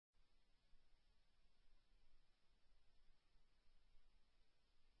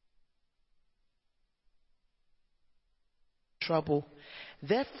trouble.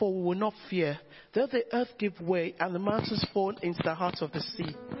 Therefore we will not fear, though the earth give way and the mountains fall into the heart of the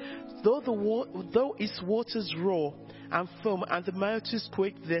sea, though its waters roar and foam and the mountains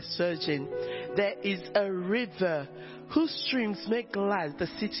quake their surging. There is a river whose streams make glad the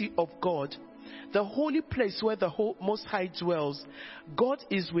city of God, the holy place where the Most High dwells. God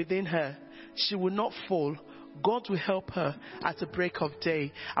is within her. She will not fall. God will help her at the break of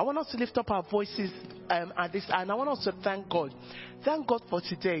day. I want us to lift up our voices at this, and I want us to thank God. Thank God for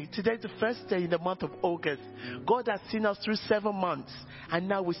today. Today is the first day in the month of August. God has seen us through 7 months, and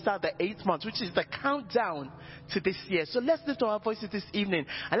now we start the 8th month, which is the countdown to this year. So let's lift up our voices this evening,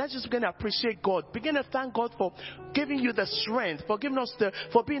 and let's just begin to appreciate God. Begin to thank God for giving you the strength, for giving us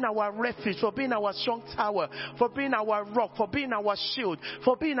for being our refuge, for being our strong tower, for being our rock, for being our shield,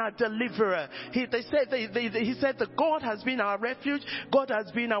 for being our deliverer. He said that God has been our refuge, God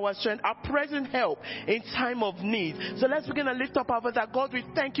has been our strength, our present help in time of need. So let's begin to lift up our voice. That God, we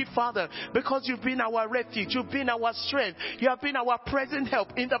thank you, Father, because you've been our refuge, you've been our strength, you have been our present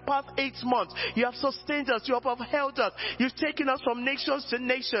help in the past 8 months. You have sustained us, you have upheld us, you've taken us from nations to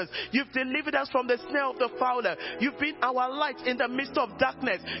nations, you've delivered us from the snare of the fowler, you've been our light in the midst of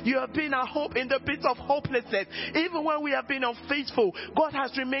darkness, you have been our hope in the midst of hopelessness. Even when we have been unfaithful, God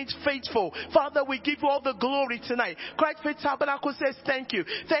has remained faithful. Father, we give you all the glory tonight. Christ Faith Tabernacle says thank you.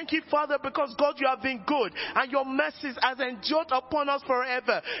 Thank you, Father, because God, you have been good and your mercies has endured upon us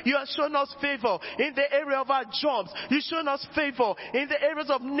forever. You have shown us favor in the area of our jobs. You've shown us favor in the areas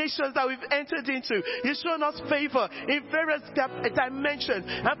of nations that we've entered into. You've shown us favor in various dimensions.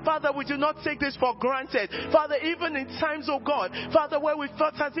 And Father, we do not take this for granted. Father, even in times, oh God, Father, where we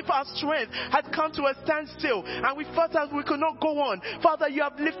felt as if our strength had come to a standstill and we felt as we could not go on, Father, you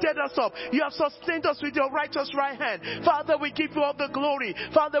have lifted us up. You have sustained us with your righteous right hand. Father, we give you all the glory.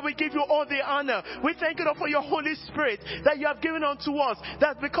 Father, we give you all the honor. We thank you, Lord, for your Holy Spirit that you have given unto us,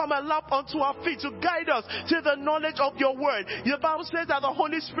 that has become a lamp unto our feet to guide us to the knowledge of your word. Your Bible says that the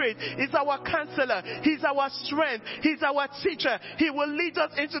Holy Spirit is our counselor. He's our strength. He's our teacher. He will lead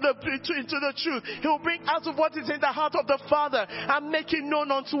us into the truth. He will bring out of what is in the heart of the Father and make it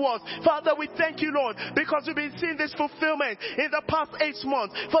known unto us. Father, we thank you, Lord, because we've been seeing this fulfillment in the past 8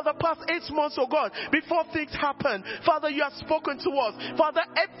 months. For the past 8 months, oh God, before things happen, Father, you have spoken to us. Father,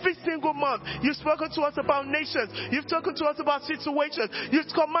 every single month, you've spoken to us about nations. You've spoken to us about situations. You've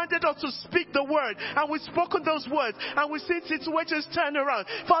commanded us to speak the word, and we've spoken those words, and we've seen situations turn around.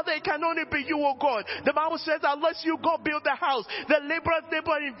 Father, it can only be you, oh God. The Bible says, unless you go build the house, the laborers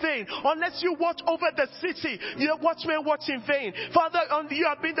labor in vain. Unless you watch over the city, your watchmen watch in vain. Father, you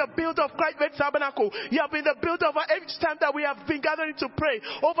have been the builder of Christ Faith Tabernacle. You have been the builder of every time that we have been gathering to pray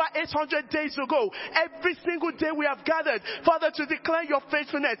over 800 days ago. Every single day we have gathered, Father, to declare your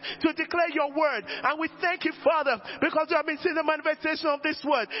faithfulness, to declare your word. And we thank you, Father, because we have been seeing the manifestation of this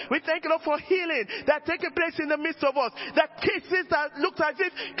word. We thank you, Lord, for healing that taking place in the midst of us. That cases that looked as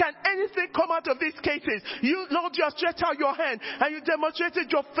if, can anything come out of these cases? You, Lord, you have stretched out your hand and you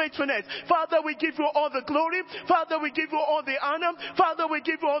demonstrated your faithfulness. Father, we give you all the glory. Father, we give you all the honor. Father, we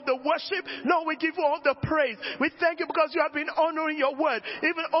give you all the worship. Lord, we give you all the praise. We thank you because you have been honoring your word,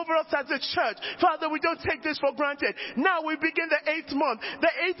 even over us as a church. Father, we don't take this for granted. Now we begin the 8th month.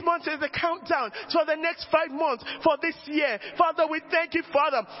 The 8th month is the countdown for the next 5 months for this year. Father, we thank you,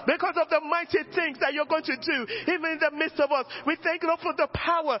 Father, because of the mighty things that you're going to do, even in the midst of us. We thank you, Lord, for the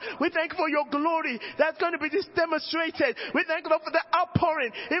power. We thank you for your glory that's going to be demonstrated. We thank you, Lord, for the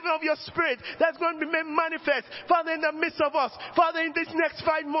outpouring, even of your spirit, that's going to be made manifest, Father, in the midst of us. Father, in this next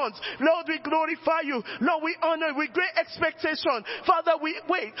 5 months, Lord, we glorify you. Lord, we honor you with great expectation. Father, we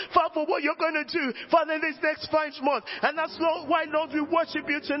wait, Father, for what you're going to do, Father, in this next 5 months. And that's why, Lord, we worship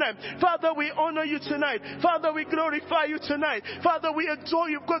you tonight. Father, we honor you tonight. Father, we glorify you tonight. Father, we adore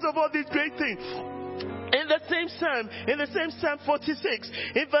you because of all these great things. In the same Psalm 46,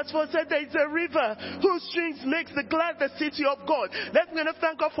 in verse 4 said, there is a river whose streams makes the glad the city of God. Let's going to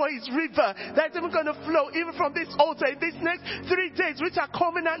thank God for his river that's even going to flow even from this altar in these next 3 days, which are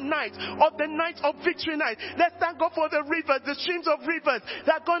covenant night of the night of victory night. Let's thank God for the rivers, the streams of rivers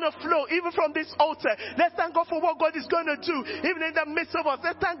that are going to flow even from this altar. Let's thank God for what God is going to do even in the midst of us.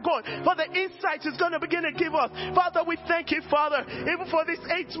 Let's thank God for the insight he's going to begin to give us. Father, we thank you, Father, even for this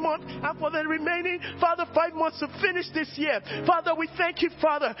 8th month and for the remaining, Father, 5 5 months to finish this year. Father, we thank you,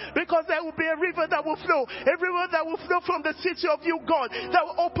 Father, because there will be a river that will flow, a river that will flow from the city of you, God, that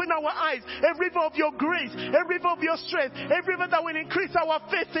will open our eyes, a river of your grace, a river of your strength, a river that will increase our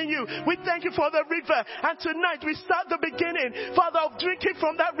faith in you. We thank you for the river, and tonight we start the beginning, Father, of drinking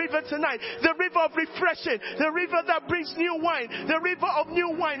from that river tonight, the river of refreshing, the river that brings new wine, the river of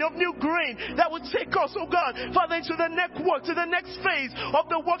new wine, of new grain, that will take us, oh God, Father, into the next work, to the next phase of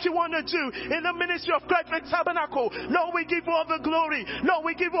the work you want to do in the ministry of Christ the Tabernacle. Lord, we give you all the glory. Lord,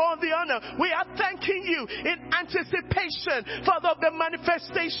 we give you all the honor. We are thanking you in anticipation, Father, of the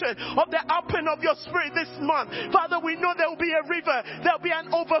manifestation of the opening of your Spirit this month. Father, we know there will be a river, there will be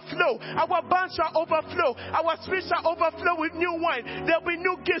an overflow. Our barns shall overflow, our spirits shall overflow with new wine. There will be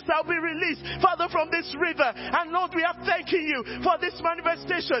new gifts that will be released, Father, from this river. And Lord, we are thanking you for this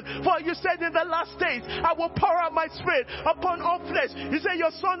manifestation. For you said in the last days, I will pour out my Spirit upon all flesh. You say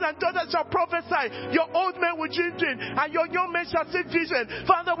your sons and daughters shall prophesy, your old men will dream, and your young men shall see vision.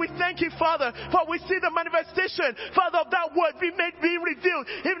 Father, we thank you, Father, for we see the manifestation, Father, of that word being revealed,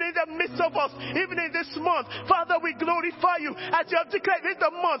 even in the midst of us, even in this month. Father, we glorify you as you have declared in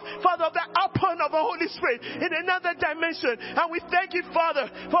the month, Father, of the outpouring of the Holy Spirit in another dimension. And we thank you,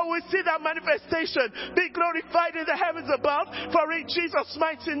 Father, for we see that manifestation. Be glorified in the heavens above, for in Jesus'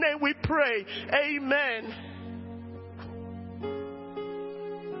 mighty name we pray. Amen.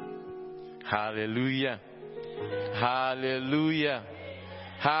 Hallelujah. Hallelujah.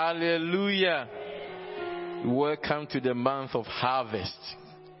 Hallelujah. Welcome to the month of harvest.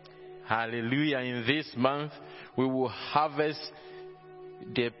 Hallelujah. In this month, we will harvest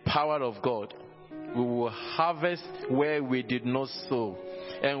the power of God. We will harvest where we did not sow.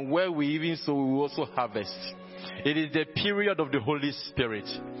 And where we even sow, we will also harvest. It is the period of the Holy Spirit.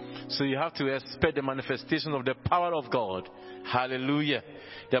 So you have to expect the manifestation of the power of God. Hallelujah.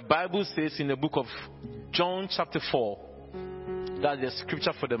 The Bible says in the book of John chapter 4, that's the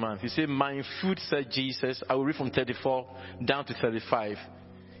scripture for the month. He said, my food, said Jesus, I will read from 34 down to 35,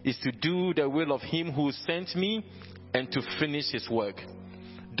 is to do the will of him who sent me and to finish his work.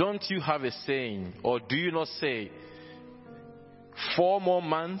 Don't you have a saying, or do you not say, 4 more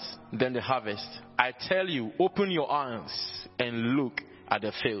months than the harvest? I tell you, open your arms and look at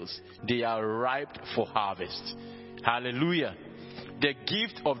the fields. They are ripe for harvest. Hallelujah. The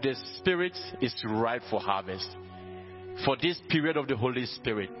gift of the Spirit is ripe for harvest for this period of the Holy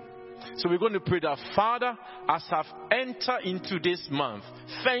Spirit. So we're going to pray that, Father, as I've entered into this month,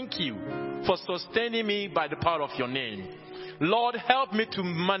 thank you for sustaining me by the power of your name. Lord, help me to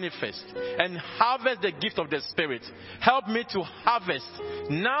manifest and harvest the gift of the Spirit. Help me to harvest.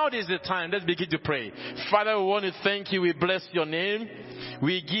 Now is the time. Let's begin to pray. Father, we want to thank you. We bless your name.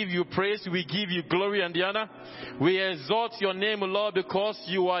 We give you praise. We give you glory and the honor. We exalt your name, Lord, because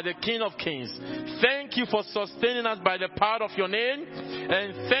you are the King of Kings. Thank you for sustaining us by the power of your name.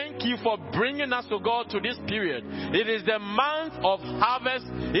 And thank you for bringing us, O God, to this period. It is the month of harvest.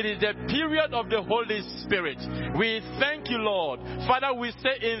 It is the period of the Holy Spirit. We thank you, Lord. Father, we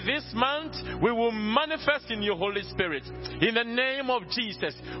say in this month, we will manifest in your Holy Spirit. In the name of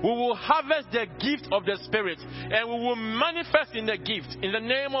Jesus, we will harvest the gift of the Spirit. And we will manifest in the gift. In the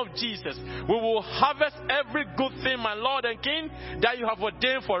name of Jesus, we will harvest every good thing, my Lord and King, that you have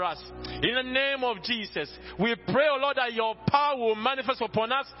ordained for us. In the name of Jesus, we pray, O Lord, that your power will manifest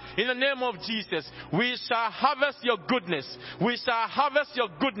upon us. In the name of Jesus, we shall harvest your goodness. We shall harvest your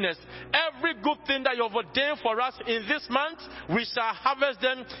goodness. Every good thing that you have ordained for us in this month, we shall harvest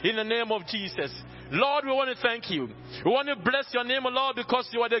them in the name of Jesus. Lord, we want to thank you. We want to bless your name, O Lord, because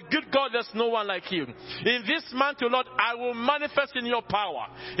you are the good God. There's no one like you. In this month, O Lord, I will manifest in your power.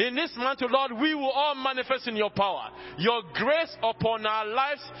 In this month, O Lord, we will all manifest in your power. Your grace upon our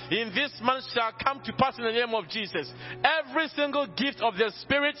lives in this month shall come to pass in the name of Jesus. Every single gift of the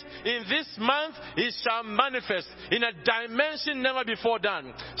Spirit in this month, it shall manifest in a dimension never before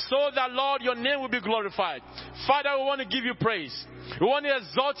done. So that, Lord, your name will be glorified. Father, we want to give you praise. We want to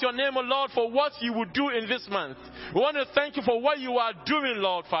exalt your name, O Lord, for what you will do in this month. We want to thank you for what you are doing,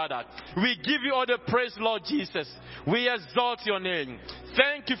 Lord, Father. We give you all the praise, Lord Jesus. We exalt your name.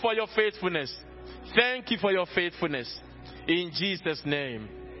 Thank you for your faithfulness. Thank you for your faithfulness. In Jesus' name,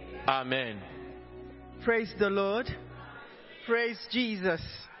 amen. Praise the Lord. Praise Jesus.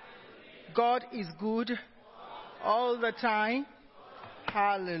 God is good all the time.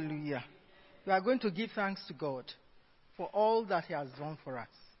 Hallelujah. We are going to give thanks to God for all that he has done for us.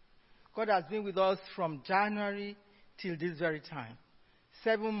 God has been with us from January till this very time.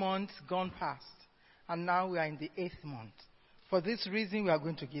 7 months gone past, and now we are in the 8th month. For this reason, we are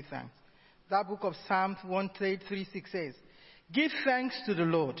going to give thanks. That book of Psalms 133:6 says, give thanks to the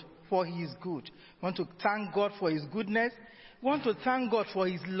Lord, for he is good. We want to thank God for his goodness. We want to thank God for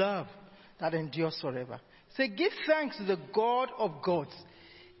his love that endures forever. Say, give thanks to the God of gods.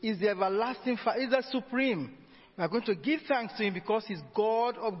 He's the everlasting Father. He's the supreme. We are going to give thanks to him because he's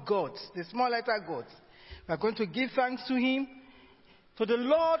God of gods, the small letter gods. We are going to give thanks to him. To the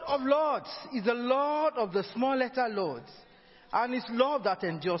Lord of lords is the Lord of the small letter lords. And his love that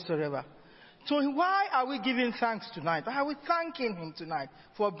endures forever. So why are we giving thanks tonight? Why are we thanking him tonight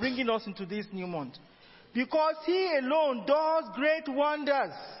for bringing us into this new month? Because he alone does great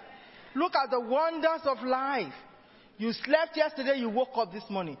wonders. Look at the wonders of life. You slept yesterday, you woke up this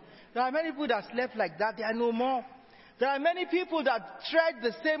morning. There are many people that slept like that, they are no more. There are many people that tread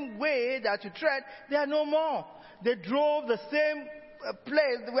the same way that you tread, they are no more. They drove the same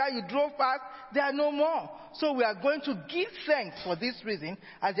place where you drove past, they are no more. So we are going to give thanks for this reason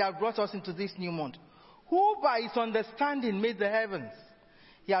as he has brought us into this new month. Who by his understanding made the heavens?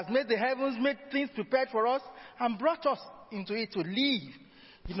 He has made the heavens, made things prepared for us, and brought us into it to live,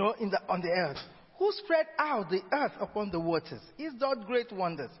 on the earth. Who spread out the earth upon the waters? He's done great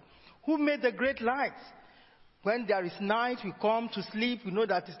wonders. Who made the great lights? When there is night, we come to sleep, we know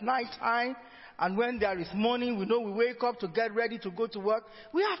that it's night time. And when there is morning, we know we wake up to get ready to go to work.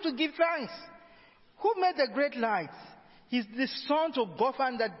 We have to give thanks. Who made the great lights? He's the sun to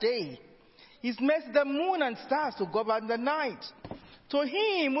govern the day. He's made the moon and stars to govern the night. To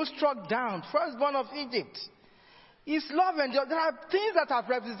him who struck down, firstborn of Egypt. His love and there are things that have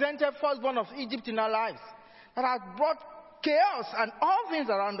represented firstborn of Egypt in our lives. That have brought chaos and all things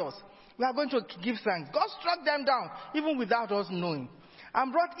around us. We are going to give thanks. God struck them down, even without us knowing.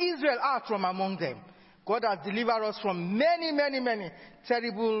 And brought Israel out from among them. God has delivered us from many, many, many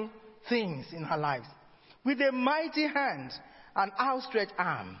terrible things in our lives. With a mighty hand and outstretched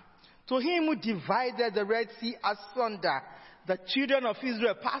arm. To him who divided the Red Sea asunder, the children of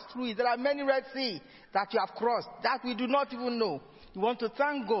Israel passed through it. There are many Red Sea that you have crossed that we do not even know. We want to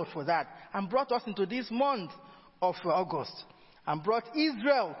thank God for that. And brought us into this month of August. And brought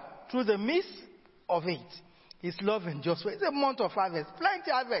Israel through the midst of it. His love endures. It's a month of harvest,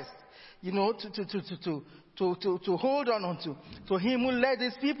 plenty harvest, to hold on to. To him who led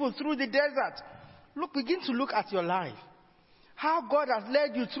his people through the desert. Begin to look at your life. How God has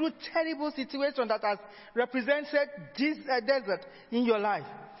led you through terrible situations that has represented this desert in your life.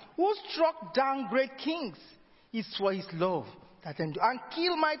 Who struck down great kings is for his love that endures. And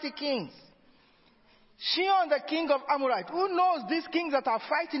killed mighty kings. Shion, the king of Amorite, who knows these kings that are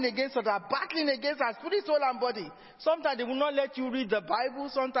fighting against us, are battling against our spirit, soul, and body. Sometimes they will not let you read the Bible.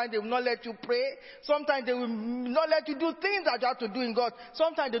 Sometimes they will not let you pray. Sometimes they will not let you do things that you have to do in God.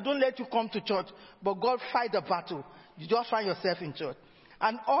 Sometimes they don't let you come to church. But God fight the battle. You just find yourself in church.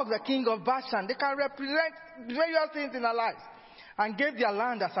 And Og, the king of Bashan, they can represent various things in our lives. And gave their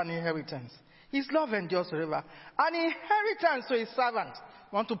land as an inheritance. His love endures forever. An inheritance to his servant.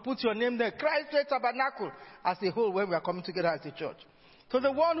 Want to put your name there. Christ Tabernacle as a whole when we are coming together as a church. To the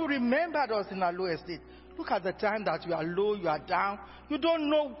one who remembered us in our low estate. Look at the time that you are low, you are down. You don't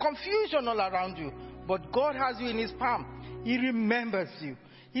know, confusion all around you. But God has you in his palm. He remembers you.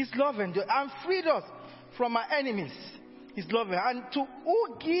 His love endures and freed us from our enemies. His love and to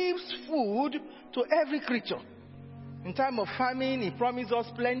who gives food to every creature. In time of famine, he promised us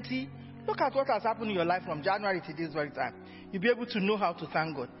plenty. Look at what has happened in your life from January to this very time. You'll be able to know how to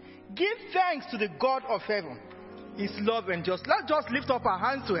thank God. Give thanks to the God of heaven. His love endures. Let's just lift up our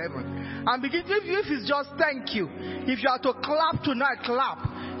hands to heaven. And begin, if it's just thank you. If you have to clap tonight, clap.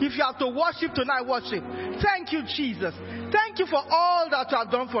 If you have to worship tonight, worship. Thank you, Jesus. Thank you for all that you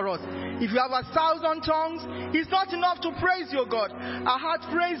have done for us. If you have 1,000 tongues, it's not enough to praise your God. Our heart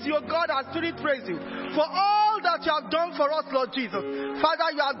praise your God, our spirit praise you. For all that you have done for us, Lord Jesus.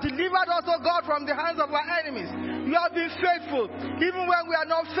 Father, you have delivered us, O God, from the hands of our enemies. You have been faithful, even when we are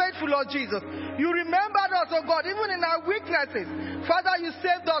not faithful, Lord Jesus. You remembered us, O God, even in our weaknesses. Father, you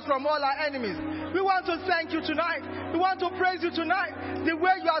saved us from all our enemies. We want to thank you tonight. We want to praise you tonight. The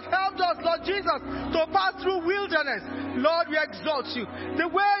way you have helped us, Lord Jesus, to pass through wilderness. Lord, we exalt you. The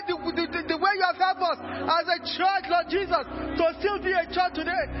way you have helped us as a church, Lord Jesus, to still be a church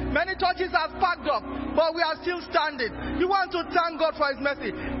today. Many churches have packed up, but we are still standing. You want to thank God for his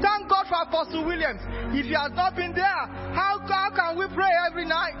mercy. Thank God for Apostle Williams. If he has not been there, how can we pray every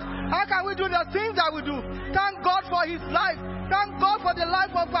night? How can we do the things that we do? Thank God for his life. Thank God for the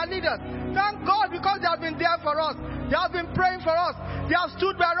life of our leaders. Thank God because they have been there for us. They have been praying for us. They have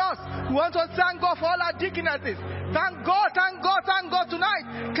stood by us. We want to thank God for all our deaconesses. Thank God, thank God, thank God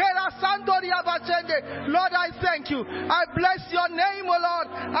tonight. Kera Santo Riabachende Sunday. Lord, I thank you. I bless your name, O Lord.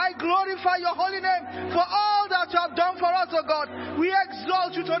 I glorify your holy name for all that you have done for us, O God. We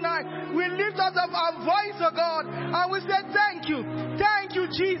exalt you tonight. We lift up our voice, O God, and we say thank you. Thank you,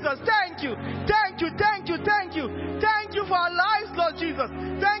 Jesus. Thank you. Thank you, thank you, thank you. Thank you for our lives, Lord Jesus.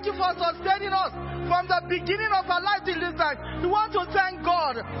 Thank you for sustaining us from the beginning of our life till this time. We want to thank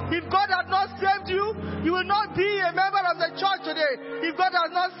God. If God had not saved you, you will not be a member of the church today. If God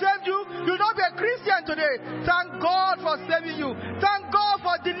has not saved you, you will not be a Christian today. Thank God for saving you. Thank God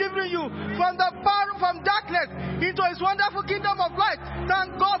for delivering you from the power, from darkness into his wonderful kingdom of light.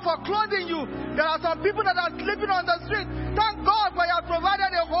 Thank God for clothing you. There are some people that are sleeping on the street. Thank God for you have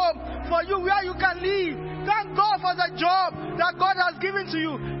provided a home for you where you can live. Thank God for the job that God has given to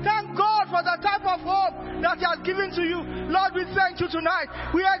you. Thank God for the type of hope that he has given to you. Lord, we thank you tonight.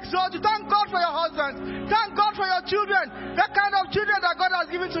 We exalt you. Thank God for your husbands. Thank God for your children. The kind of children that God has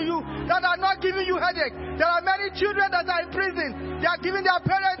given to you that are not giving you headache. There are many children that are in prison. They are giving their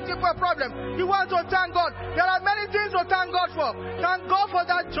parents a problem. You want to thank God. There are many things to thank God for. Thank God for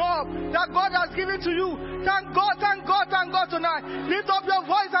that job that God has given to you. Thank God, thank God, thank God tonight. Lift up your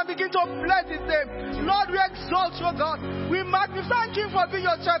voice and begin to bless his name. Lord, we exalt you, God. We magnify him for being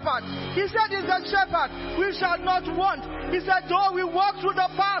your shepherd. He said he's a shepherd. We shall not want. He said, though we walk through the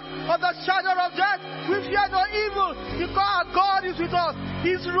path of the shadow of death, we fear no evil because our God is with us.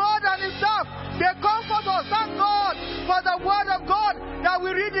 His rod and his staff, they comfort us. Thank God for the word of God that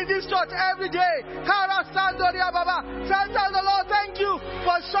we read in this church every day. Tell the Lord, thank you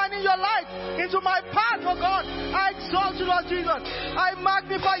for shining your light into my path, oh God. I exalt you, Lord Jesus. I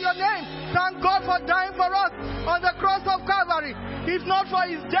magnify your name. Thank God for dying for us on the cross of Calvary. If not for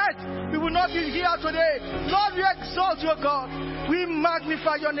his death, we would not be here today. Lord, we exalt you, God. We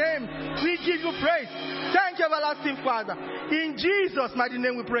magnify your name. We give you praise. Thank you, everlasting Father. In Jesus' mighty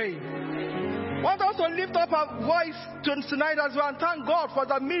name we pray. I want us to lift up our voice tonight as well and thank God for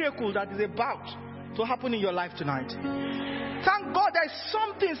the miracle that is about to happen in your life tonight. Thank God there is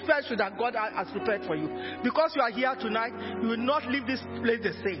something special that God has prepared for you. Because you are here tonight, you will not leave this place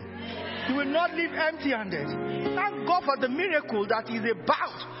the same. You will not leave empty-handed. Thank God for the miracle that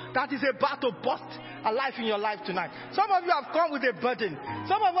is about to burst alive in your life tonight. Some of you have come with a burden.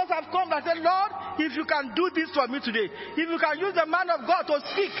 Some of us have come and said, Lord, if you can do this for me today, if you can use the man of God to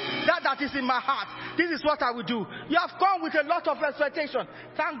speak that is in my heart, this is what I will do. You have come with a lot of expectation.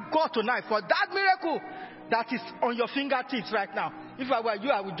 Thank God tonight for that miracle that is on your fingertips right now. If I were you,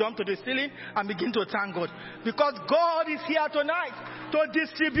 I would jump to the ceiling and begin to thank God. Because God is here tonight to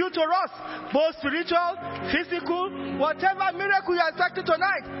distribute to us both spiritual, physical, whatever miracle you are expecting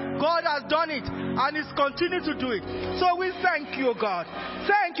tonight. God has done it and is continuing to do it. So we thank you, God.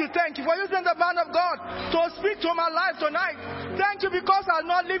 Thank you for using the man of God to speak to my life tonight. Thank you because I'll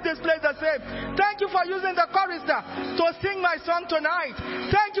not leave this place the same. Thank you for using the chorister to sing my song tonight.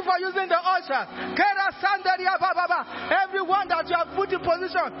 Thank you for using the usher. Everyone that you have put in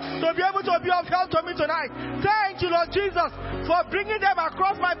position to be able to be of help to me tonight. Thank you, Lord Jesus, for bringing them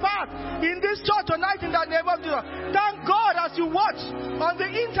across my path in this church tonight in the name of Jesus. Thank God as you watch on the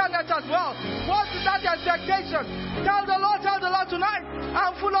internet as well. What is that expectation? Tell the Lord tonight,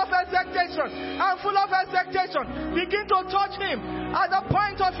 I'm full of expectation. I'm full of expectation. Begin to touch him at the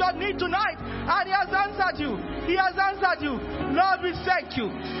point of your need tonight. And he has answered you. He has answered you. Lord, we thank you.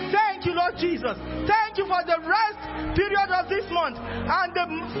 Thank you, Lord Jesus. Thank you for the rest period of this month and the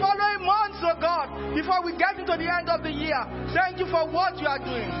following months, oh God, before we get into the end of the year. Thank you for what you are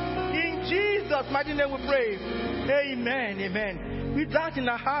doing. In Jesus' mighty name we pray. Amen. Amen. With that in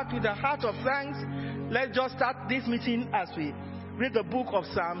the heart, with a heart of thanks, let's just start this meeting as we read the book of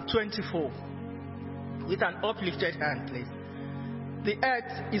Psalm 24. With an uplifted hand, please. The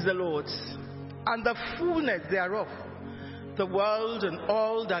earth is the Lord's, and the fullness thereof, the world and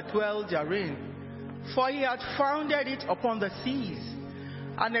all that dwell therein. For he hath founded it upon the seas,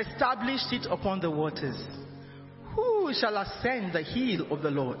 and established it upon the waters. Who shall ascend the hill of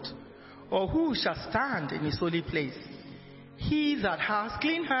the Lord? Or who shall stand in his holy place? He that has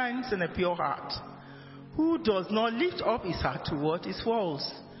clean hands and a pure heart, who does not lift up his heart toward his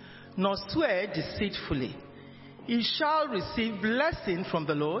faults, nor swear deceitfully. He shall receive blessing from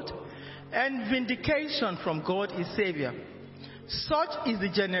the Lord, and vindication from God his Savior. Such is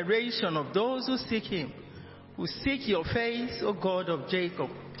the generation of those who seek him, who seek your face, O God of Jacob.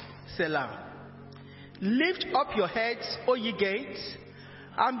 Selah. Lift up your heads, O ye gates,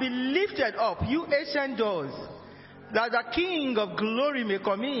 and be lifted up, you ancient doors, that the King of glory may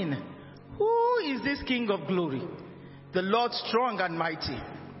come in. Who is this King of glory? The Lord strong and mighty,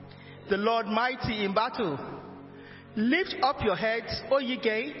 the Lord mighty in battle. Lift up your heads, O ye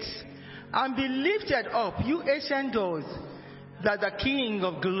gates, And be lifted up, you ancient doors, that the King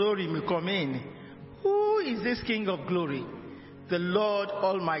of glory may come in. Who is this King of glory? The Lord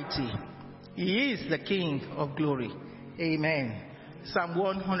Almighty. He is the King of glory. Amen. Psalm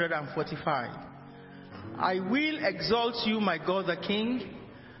 145. I will exalt you, my God the King.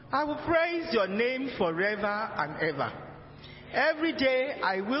 I will praise your name forever and ever. Every day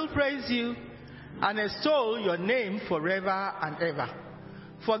I will praise you and extol your name forever and ever.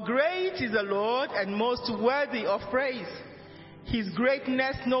 For great is the Lord and most worthy of praise. His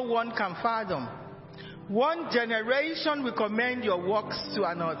greatness no one can fathom. One generation will commend your works to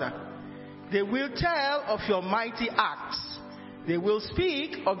another. They will tell of your mighty acts. They will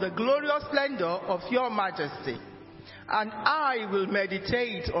speak of the glorious splendor of your majesty. And I will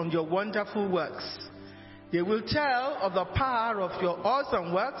meditate on your wonderful works. They will tell of the power of your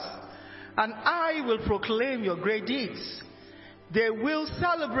awesome works, and I will proclaim your great deeds. They will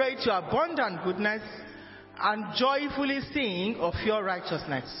celebrate your abundant goodness and joyfully sing of your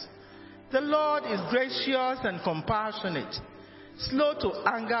righteousness. The Lord is gracious and compassionate, slow to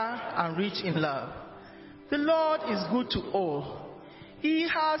anger and rich in love. The Lord is good to all. He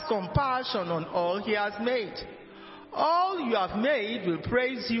has compassion on all he has made. All you have made will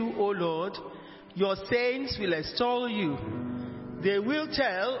praise you, O Lord. Your saints will extol you. They will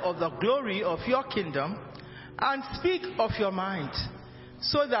tell of the glory of your kingdom and speak of your might,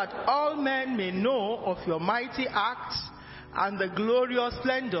 so that all men may know of your mighty acts and the glorious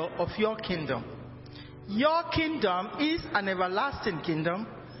splendor of your kingdom. Your kingdom is an everlasting kingdom,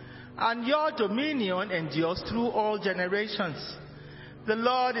 and your dominion endures through all generations. The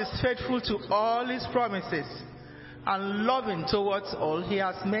Lord is faithful to all his promises and loving towards all he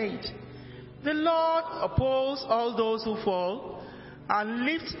has made. The Lord upholds all those who fall and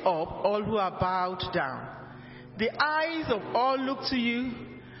lifts up all who are bowed down. The eyes of all look to you,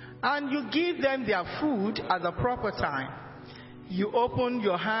 and you give them their food at the proper time. You open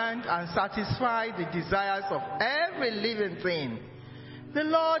your hand and satisfy the desires of every living thing. The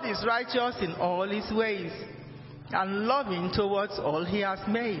Lord is righteous in all his ways and loving towards all he has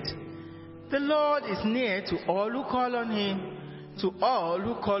made. The Lord is near to all who call on him, to all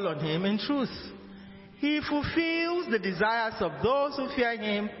who call on him in truth. He fulfills the desires of those who fear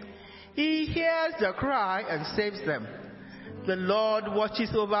him. He hears their cry and saves them. The Lord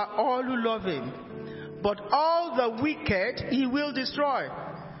watches over all who love him, but all the wicked he will destroy.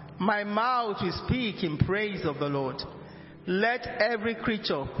 My mouth will speak in praise of the Lord. Let every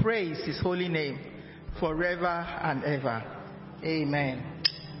creature praise his holy name forever and ever. Amen.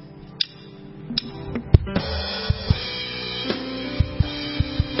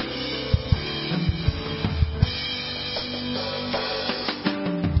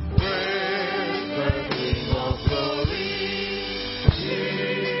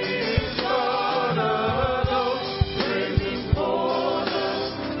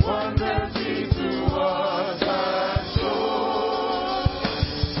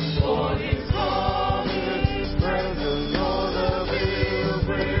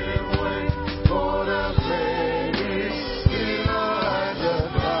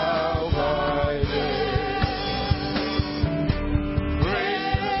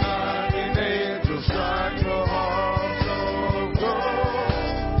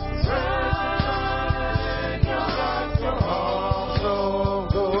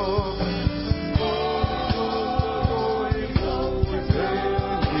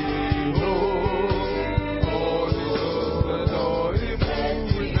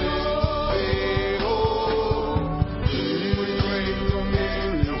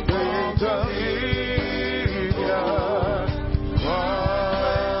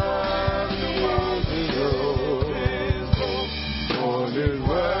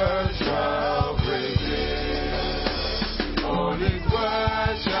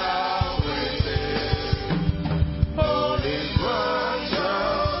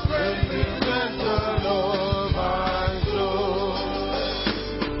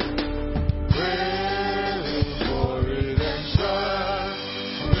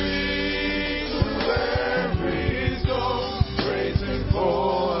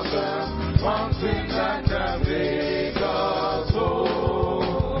 Mountains that can make us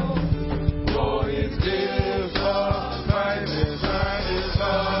whole.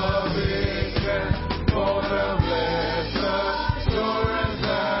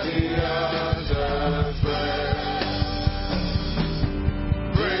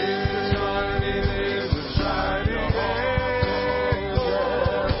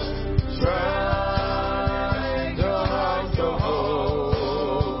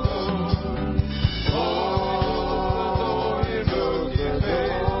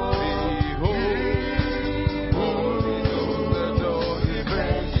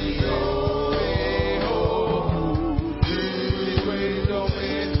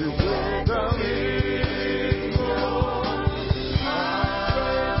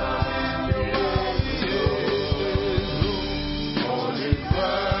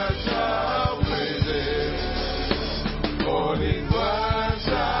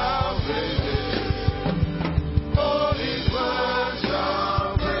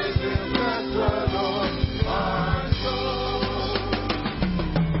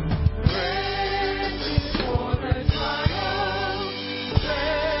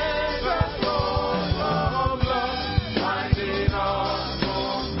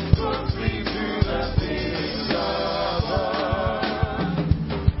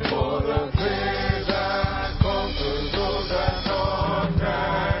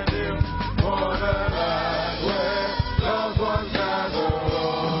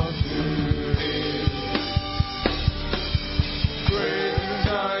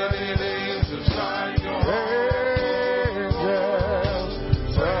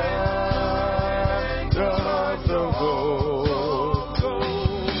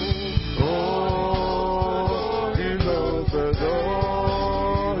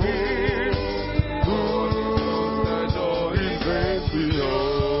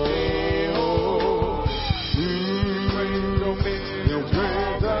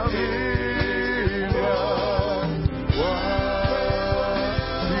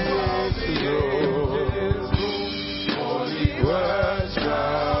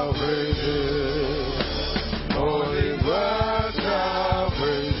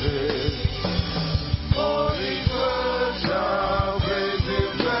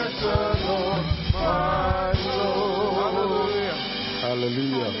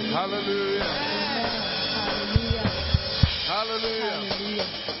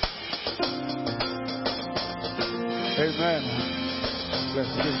 Amen. Let's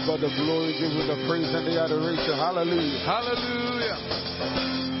give God the glory, give Him the praise and the adoration. Hallelujah. Hallelujah.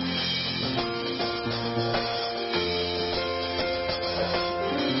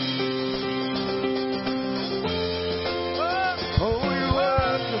 Oh, we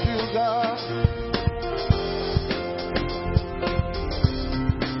worship you, God.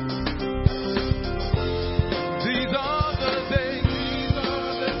 These are the days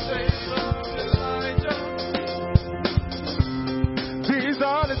of Elijah. These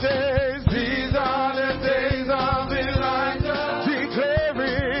are the days of Elijah.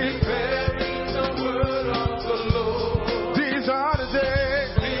 Declaring the word of the Lord. these are the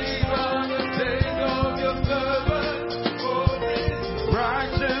days of your servant.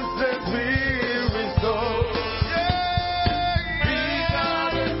 righteousness be restored. These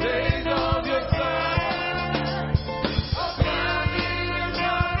are the days of your servant.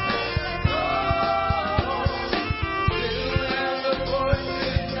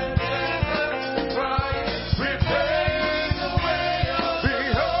 Prepare the way of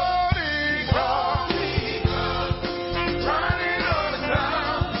behold, He comes, riding on the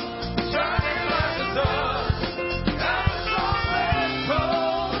cloud, shining like the sun. And the trumpet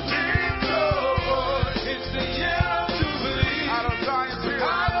calls His Lord. It's the year of Jubilee. Out of Zion's hill.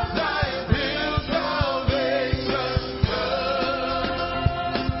 Out of Zion's hill, salvation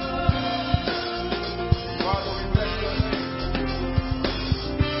Father, we bless your name.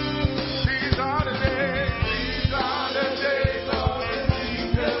 These are the days of Ezekiel,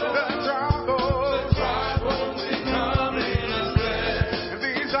 the trouble. coming and stand.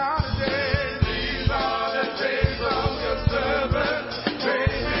 These are the days of your servant,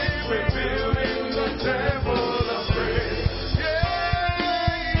 baby, we're building the temple of praise.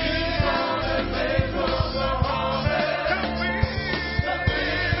 These are the days of the harvest, the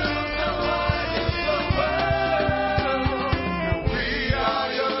fields of light in the world. We are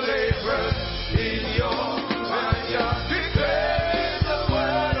your laborers in your vineyard, declaring the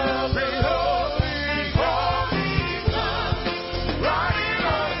word of the Holy God. Riding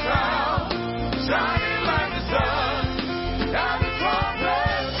on the cloud, shining like the sun, and the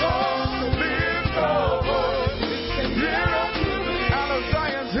trumpet calls to lift your voice. Year of Jubilee, out of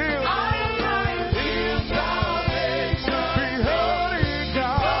Zion's hill, salvation. Behold, He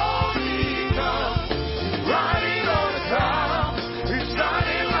comes, riding on the cloud, He's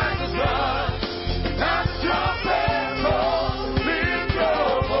shining like the sun, and the trumpet calls to lift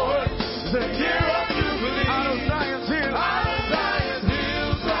your voice. The year of Jubilee, out of Zion's hill,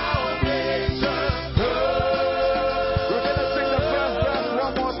 salvation. We're going to sing the first verse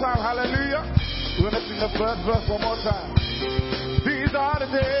one more time. Hallelujah. We're going to sing the first verse one more time. These are the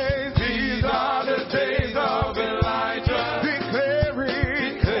days of Elijah,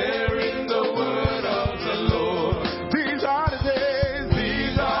 declaring the word of the Lord. These are the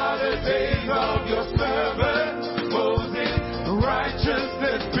days of your servant Moses,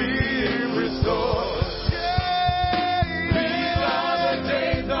 righteousness being restored. These are the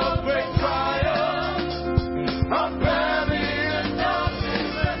days of great triumph, of Babylon, nothing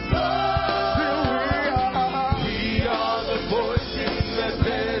less. We are the voice in the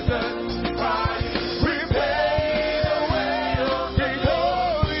desert, crying, prepare the way of the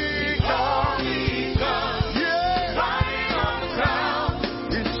Holy God. Riding on the cloud,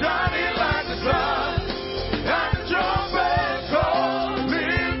 He's shining like the sun, and the trumpet calls,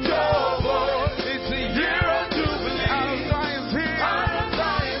 lift your voice. It's the year of Jubilee, out of Zion's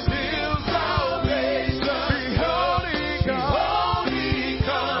hill, salvation. Behold, He comes,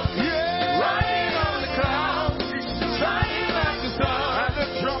 riding on the cloud, shining like the sun, and the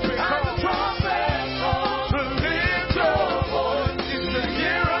trumpet calls, to lift your voice. It's the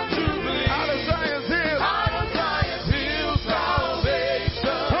year of Jubilee, out of Zion's hill,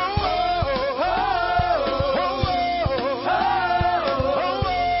 salvation.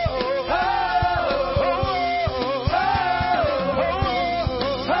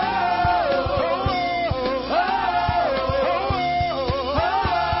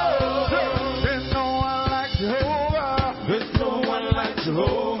 There's no one like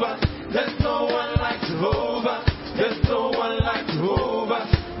Jehovah. There's no one like Jehovah. There's no one like Jehovah.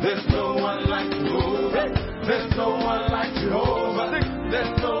 There's no one like Jehovah. There's no one like Jehovah.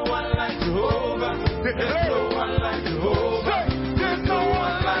 There's no one like Jehovah. There's no one like Jehovah. There's no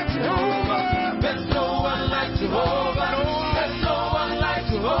one like Jehovah. There's no one like Jehovah. There's no one like Jehovah. There's no one like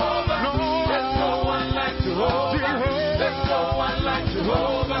Jehovah. There's no one like Jehovah. There's no one like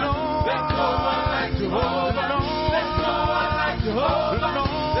Jehovah. There's no one like Jehovah. There's no one like Jehovah.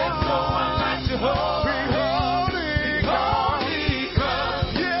 There's no one like Jehovah. Behold, He comes.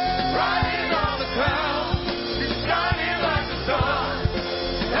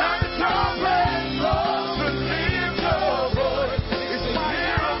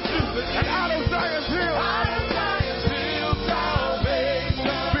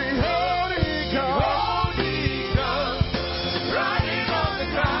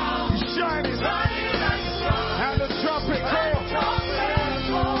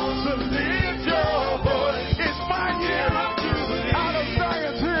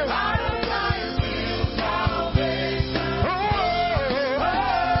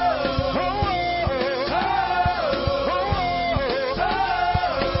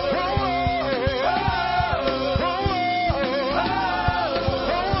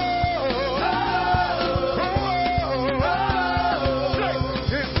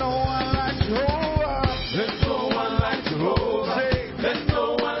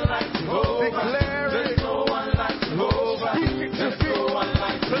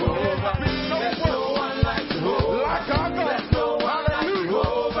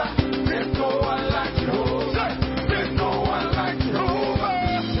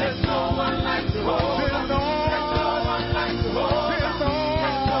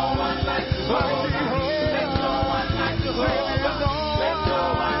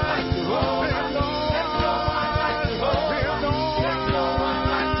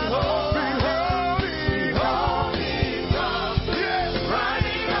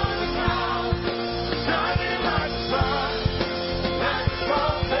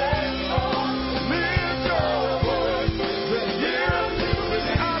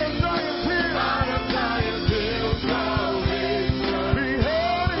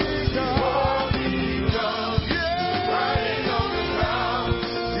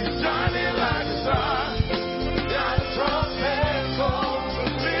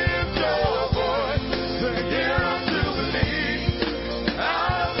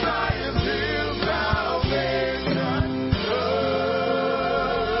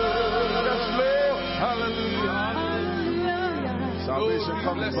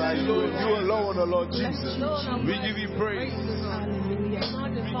 the Lord Jesus. We give you praise. Hallelujah.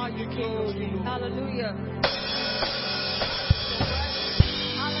 Magnify you, King. Hallelujah.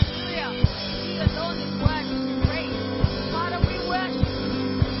 Hallelujah. He alone is worthy to be praised. Father, we worship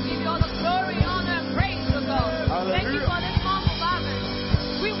you. We give you all the glory, honor, and praise, O God. Thank you for this month of harvest.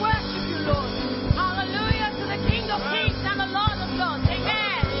 We worship you, Lord. Hallelujah to the King of Kings and the Lord of Lords.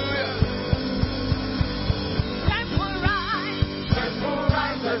 Amen.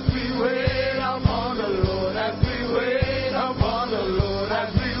 As we wait upon the Lord, as we wait upon the Lord,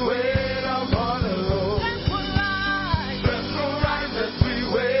 as we wait upon the Lord.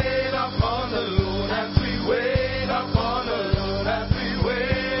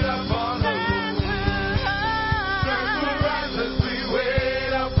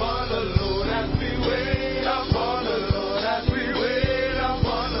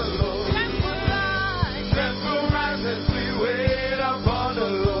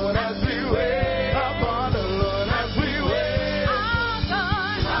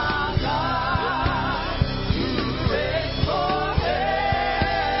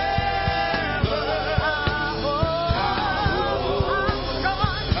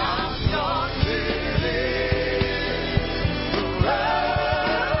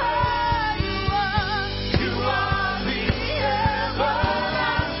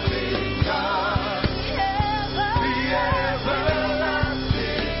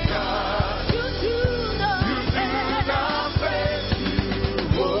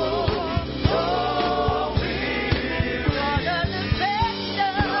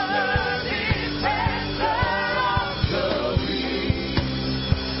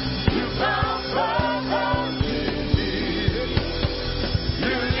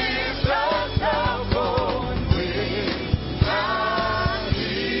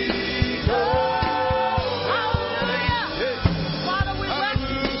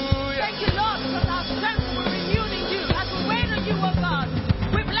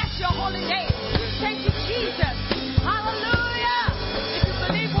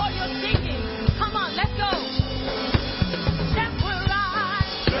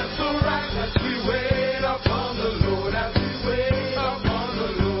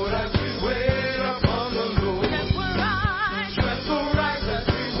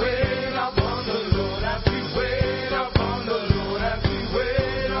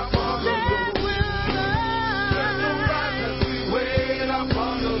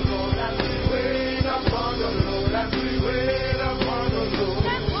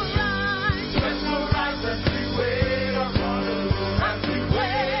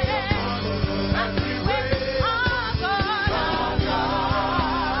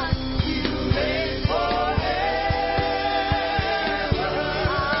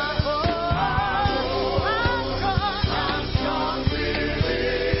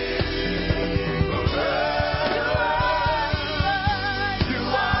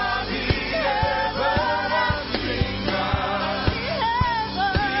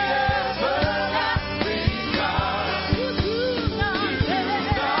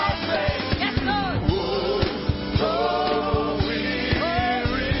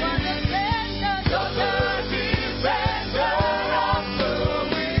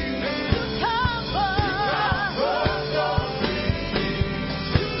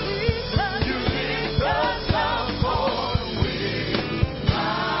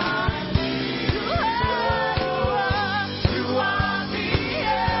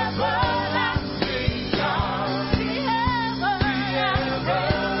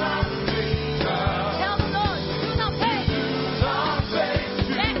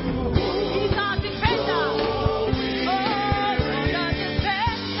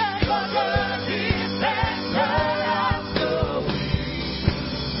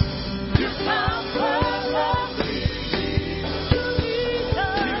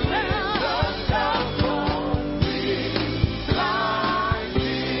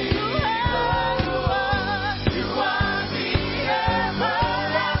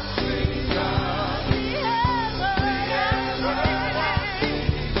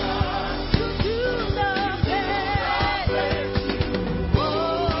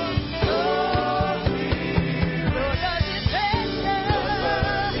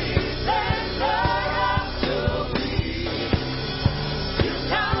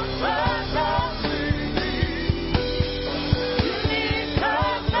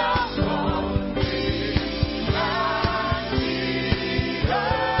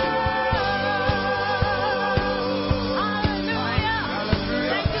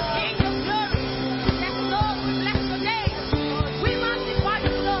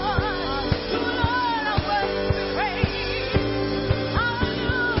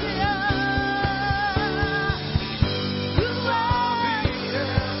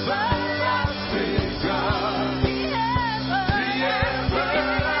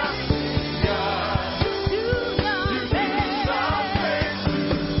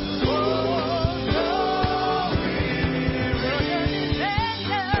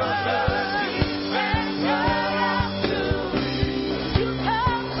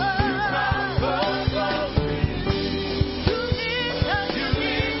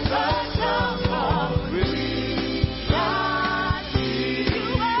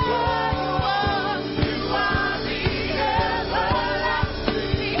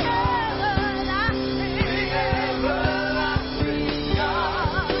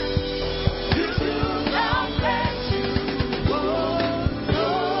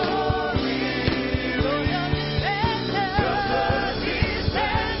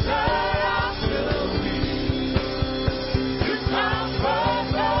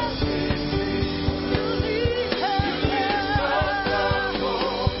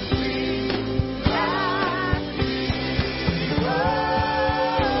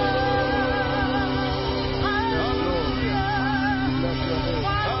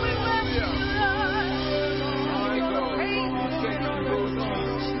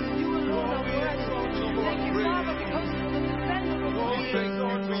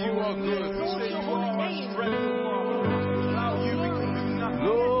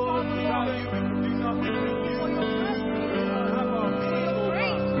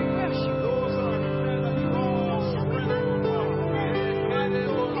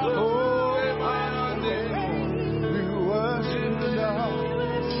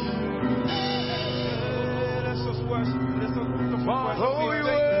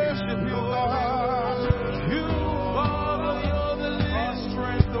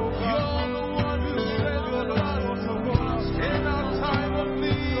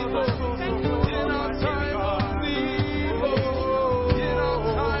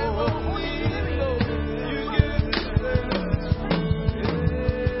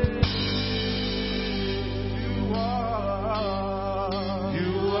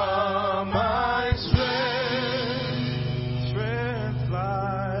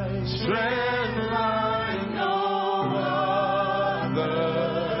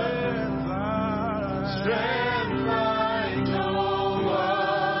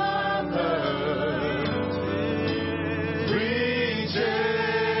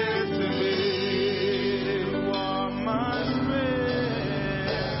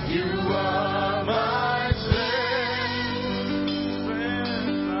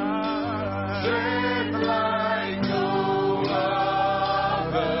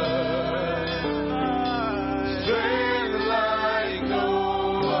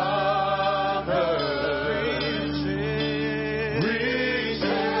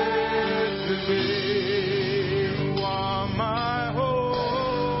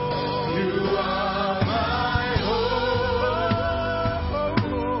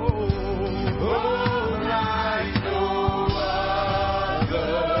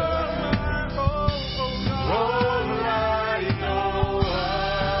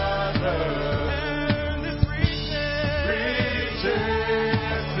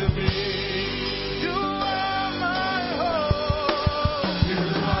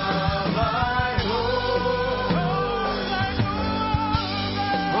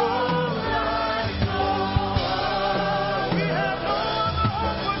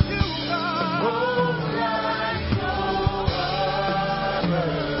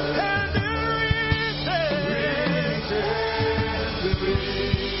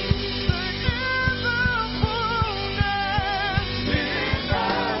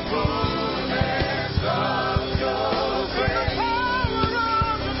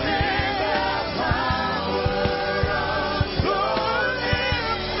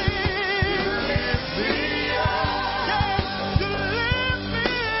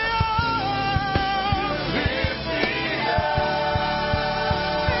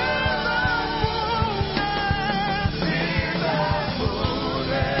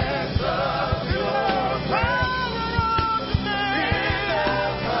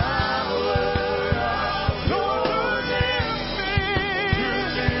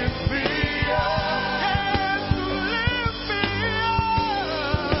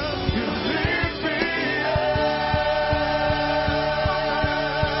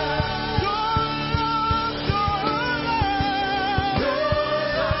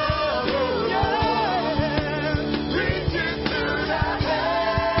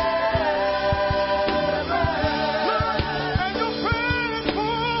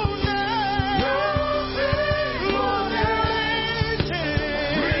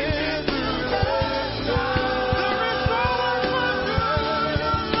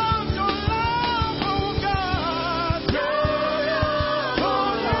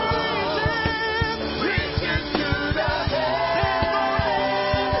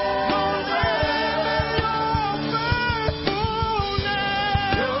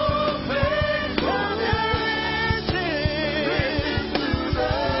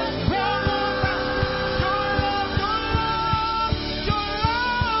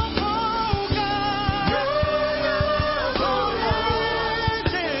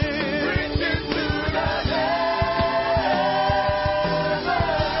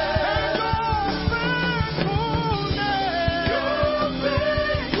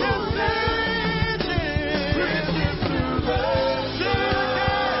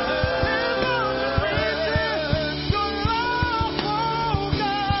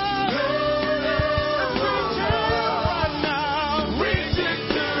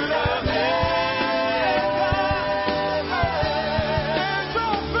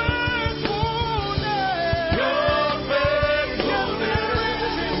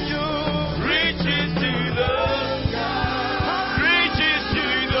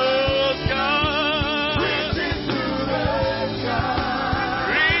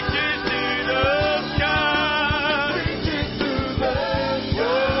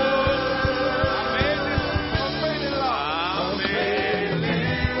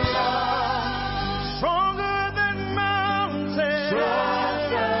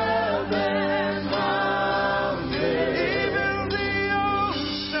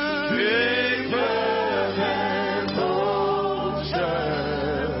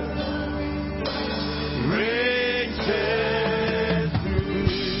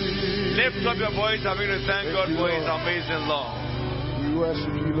 Lift up your voice and begin to thank God for His amazing love. We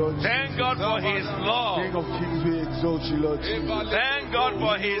worship you, Lord. Thank God for His love. King of kings, we exalt you, Lord Jesus. Thank God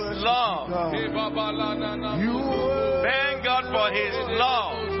for His love. Thank God for His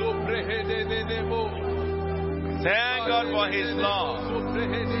love. Thank God for His love.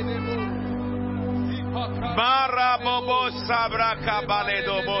 Marabobo sabra kabale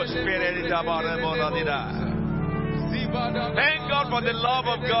dobo spirita baremonadida. Thank God for the love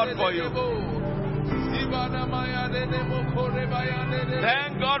of God for you.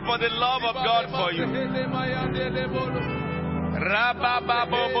 Thank God for the love of God for you.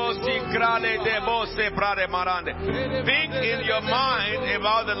 Think in your mind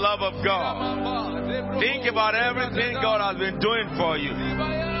about the love of God. Think about everything God has been doing for you.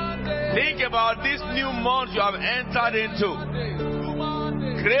 Think about this new month you have entered into.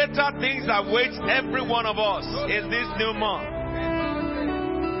 Greater things await every one of us in this new month.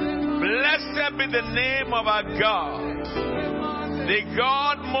 Blessed be the name of our God, the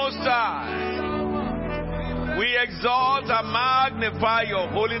God Most High. We exalt and magnify your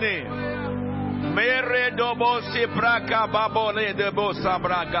holy name. This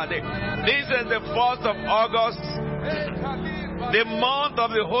is the 1st of August, the month of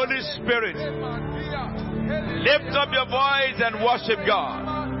the Holy Spirit. Lift up your voice and worship God.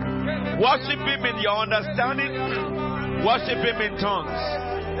 Worship Him in your understanding. Worship Him in tongues.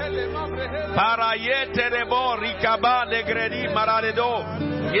 Parayeterebo rikaba legredi mararedo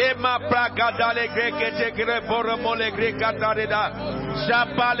yema prakada legre tekre boromo legre katareda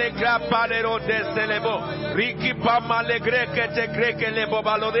chapale grapalero deselebo rikipa malegre tekre kele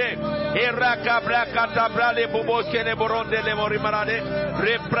bobalode eraka brakata brale boboske le boronde le morimarade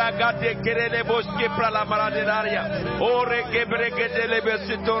repragate kerele boske prala marade daria ore kebreke le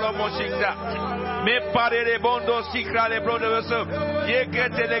besitoro moshikta me parere bondo sikra le brodo beso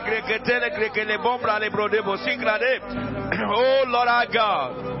yekete le greke le bombra le brodo bosikra. Oh Lord our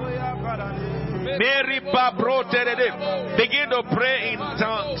God, begin to pray in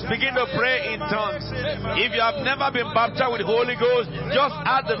tongues. Begin to pray in tongues. If you have never been baptized with the Holy Ghost, just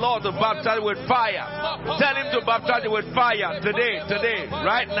ask the Lord to baptize you with fire. Tell Him to baptize you with fire today,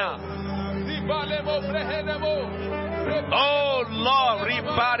 right now. Oh Lord,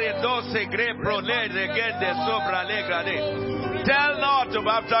 tell Lord to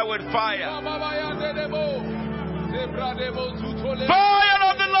baptize with fire. Fire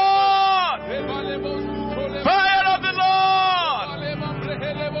of the Lord! Fire of the Lord!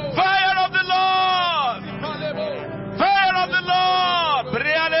 Fire of the Lord! Fire of the Lord!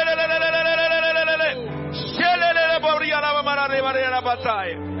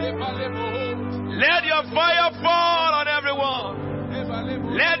 Let your fire fall on everyone.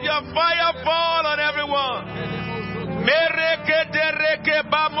 Let your fire fall on everyone. Mereke dereke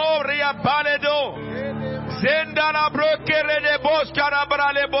bamoria paledo. Zendara brokere de boskara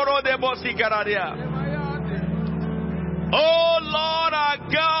brale boro de bosikaradia. Oh Lord our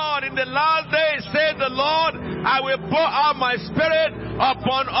God, in the last days, says the Lord, I will pour out my spirit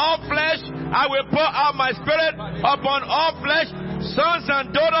upon all flesh. I will pour out my spirit upon all flesh. Sons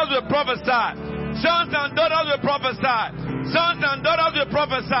and daughters will prophesy. Sons and daughters will prophesy. Sons and daughters will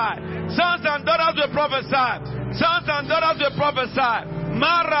prophesy. Sons and daughters will prophesy. Sons and daughters will prophesy.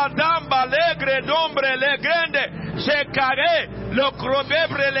 Maradamba legre dombre legrende shekare lo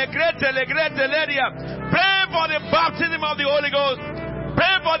krobebre legrete leria. Pray for the baptism of the Holy Ghost.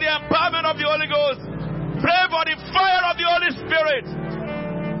 Pray for the empowerment of the Holy Ghost. Pray for the fire of the Holy Spirit.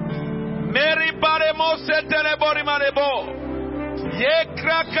 Mary baremo setele borimarebo.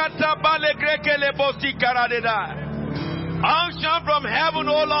 Unction from heaven,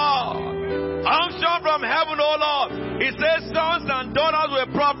 O Lord. Unction from heaven, O Lord. It says sons and daughters will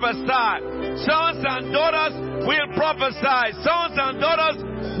prophesy. Sons and daughters will prophesy. Sons and daughters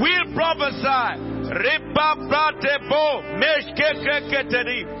will prophesy.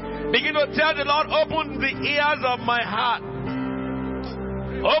 Begin to tell the Lord, open the ears of my heart.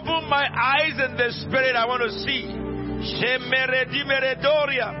 Open my eyes in the spirit. I want to see.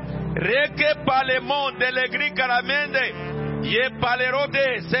 Shemeredimeredoria Reke palemon delegri caramende Ye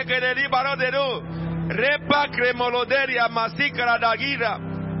palerote Sekereri barodero Repa cremoloderia Masikara dagira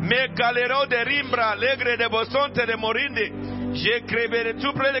Me calero de rimbra Legre de bosonte de morinde Je crevere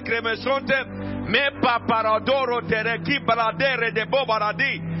tupre de cremesonte Me paparadoro Tereki baladere de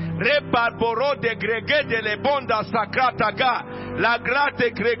bobaradi Reparboro de grege de le bonda sacrata ga La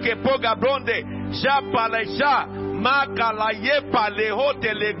grate creke poga bronde Ja palesha Makalaye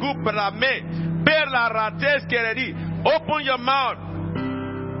palehote legu brame Bela rates keredi. Open your mouth.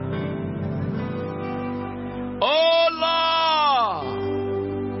 Oh Lord,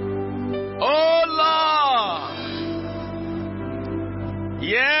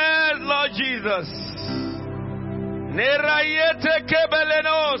 Jesus. Nerayete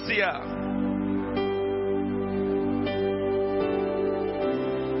kebelenosia.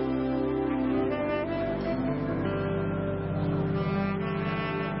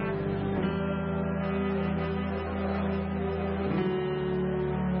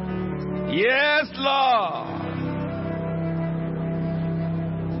 Yes, Lord.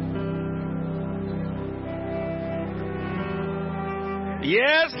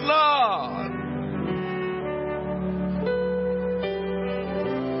 Yes, Lord.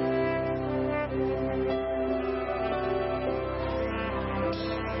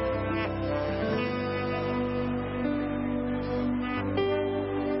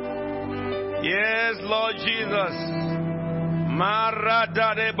 Yes, Lord Jesus.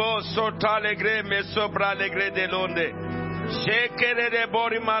 Marada de bo sotalegre me sopra alegre de londe. Shekere de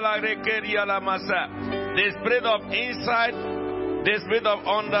bori malagre la masa. The spirit of insight, the spirit of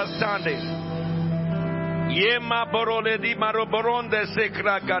understanding. Yema borole di maroboronde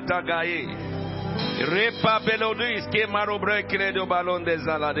sekra katagaye. Repa belodis ke marobre credo balon de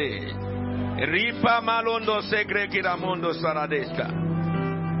zalade. Ripa malondo segre kiramondo saradesca.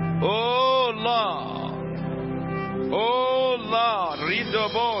 Oh Lord. Oh Lord,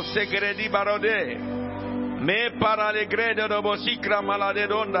 ridobo segredi barode, me para le gredo dobo sikra malade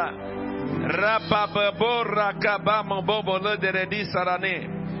donda, rapa borra kabamo bobo le de redi sarane,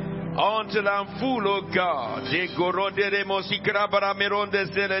 until I'm full, oh God, de gorode de mosikra barameronde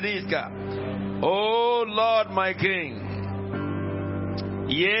seleriska. Oh Lord, my King,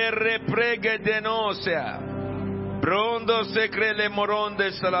 yere prege denosea, brondo secre le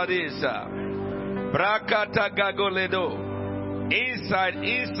moronde saladisa. Brakata gagoledo. Inside,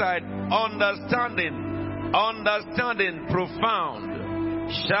 understanding profound.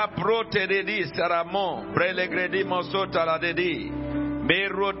 Shaprote de di saramon, prelegredi mosota la de di.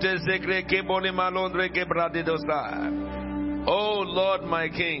 Berote segre ke boli malondre ke bradedosa. Oh Lord my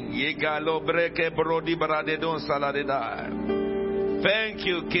King, yegalo breke brodi bradedon saladeda. Thank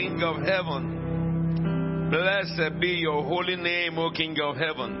you, King of Heaven. Blessed be your holy name, O King of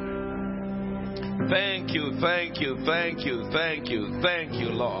Heaven. Thank you,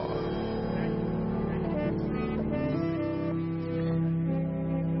 Lord.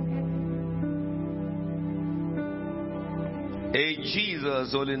 In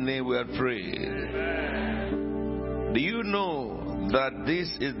Jesus' holy name we are praying. Do you know that this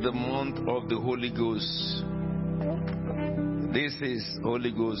is the month of the Holy Ghost? This is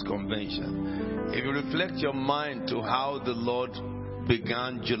Holy Ghost Convention. If you reflect your mind to how the Lord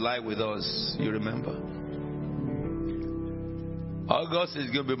began July with us, you remember? August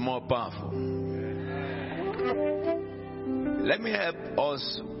is going to be more powerful. Let me help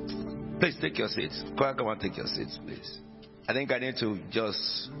us. Please take your seats. Come on, take your seats, please. I think I need to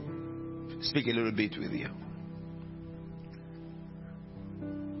just speak a little bit with you.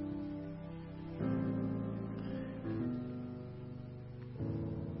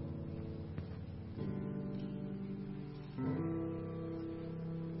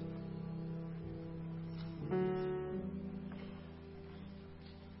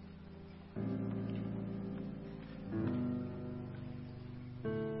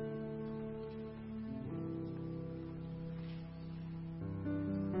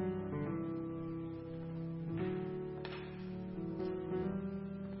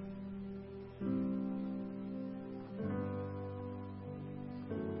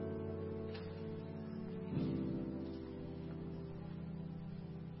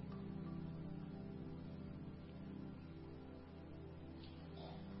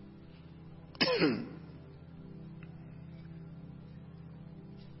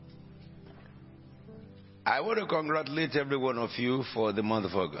 I want to congratulate every one of you for the month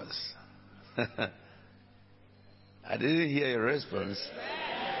of August. I didn't hear your response.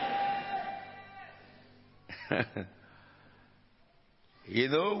 You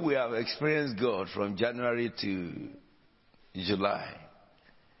know, we have experienced God from January to July.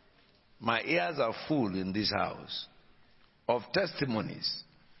 My ears are full in this house of testimonies.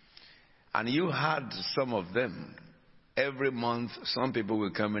 And you had some of them. Every month, some people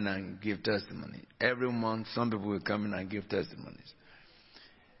will come in and give testimony. Every month, some people will come in and give testimonies.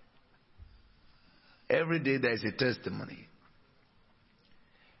 Every day there is a testimony.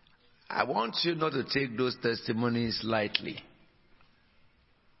 I want you not to take those testimonies lightly.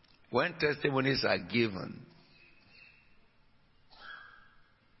 When testimonies are given,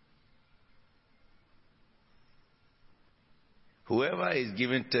 whoever is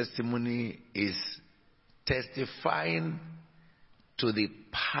giving testimony is testifying to the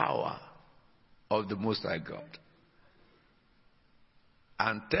power of the Most High God.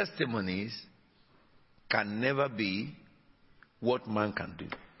 And testimonies can never be what man can do.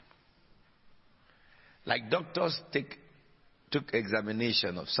 Like doctors took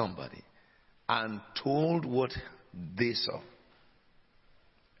examination of somebody and told what they saw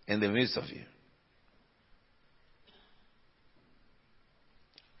in the midst of you.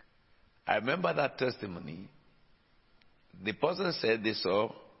 I remember that testimony. The person said they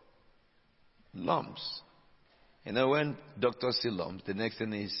saw lumps. You know, when doctors see lumps, the next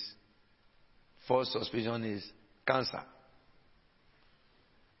thing is, first suspicion is cancer.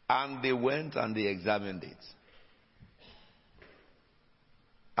 And they went and they examined it.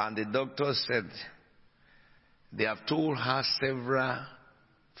 And the doctor said they have told her several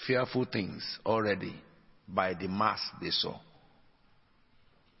fearful things already by the mass they saw,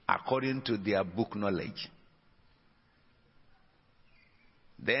 according to their book knowledge.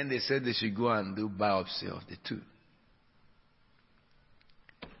 Then they said they should go and do biopsy of the two.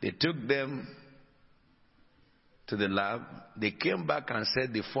 They took them to the lab. They came back and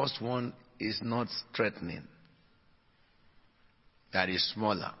said the first one is not threatening. That is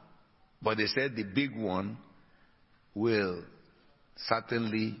smaller. But they said the big one will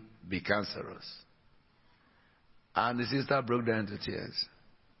certainly be cancerous. And the sister broke down into tears.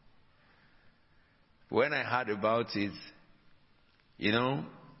 When I heard about it, you know,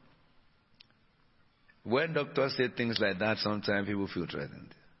 when doctors say things like that, sometimes people feel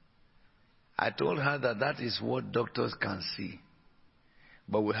threatened. I told her that that is what doctors can see.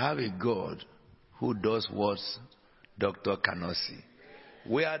 But we have a God who does what doctor cannot see.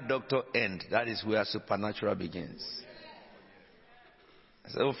 Where doctor ends, that is where supernatural begins.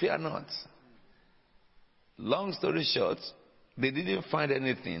 So fear not. Long story short, they didn't find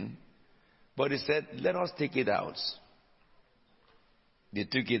anything, but they said, let us take it out. They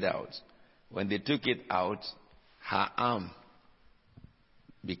took it out. When they took it out, her arm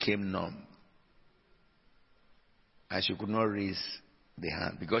became numb. And she could not raise the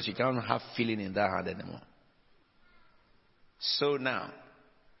hand because she cannot have feeling in that hand anymore. So now,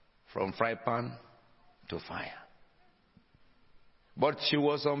 from fry pan to fire. But she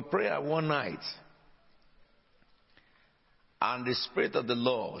was on prayer one night, and the Spirit of the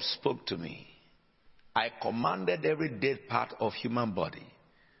Lord spoke to me. I commanded every dead part of human body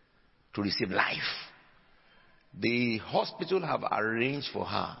to receive life. The hospital have arranged for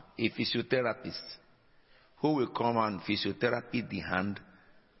her a physiotherapist who will come and physiotherapy the hand.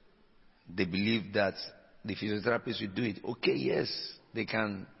 They believe that the physiotherapist will do it. Okay, yes, they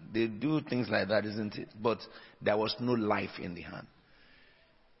can. They do things like that, isn't it? But there was no life in the hand.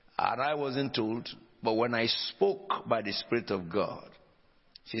 And I wasn't told, but when I spoke by the Spirit of God,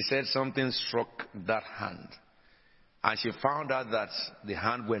 she said something struck that hand. And she found out that the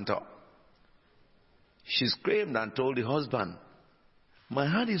hand went up. She screamed and told the husband, my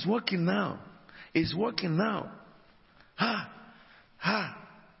hand is working now. It's working now. Ha! Ha!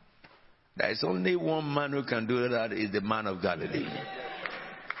 There is only one man who can do that, is the man of Galilee.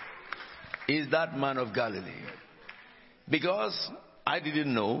 Is that man of Galilee. Because I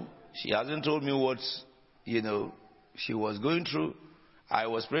didn't know. She hasn't told me what, she was going through. I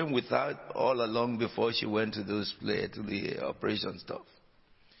was praying with her all along before she went to the operation stuff.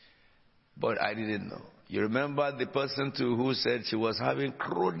 But I didn't know. You remember the person too who said she was having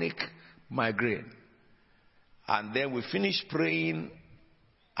chronic migraine. And then we finished praying,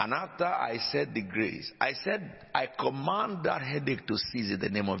 and after I said the grace, I said, I command that headache to cease in the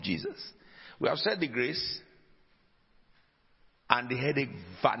name of Jesus. We have said the grace, and the headache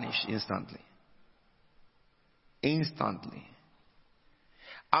vanished instantly. Instantly.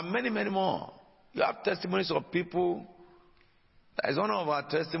 And many, many more. You have testimonies of people. That is one of our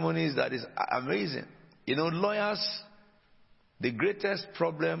testimonies that is amazing. Lawyers, the greatest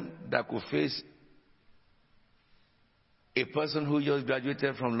problem that could face a person who just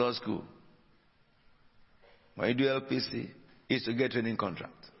graduated from law school, when you do LPC, is to get training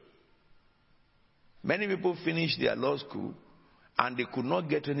contract. Many people finish their law school and they could not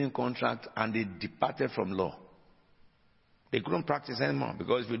get training contract, and they departed from law. They couldn't practice anymore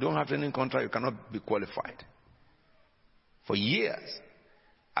because if you don't have training contract, you cannot be qualified. For years.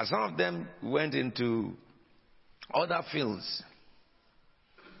 And some of them went into other fields,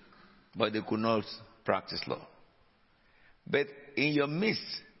 but they could not practice law. But in your midst,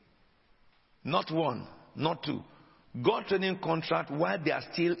 not one, not two, got training contract while they are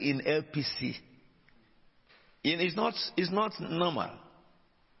still in LPC. It's not normal.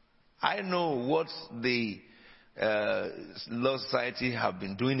 I know what the Law Society have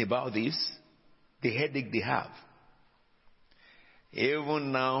been doing about this, the headache they have.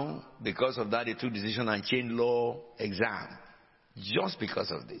 Even now, because of that, they took decision and changed law exam. Just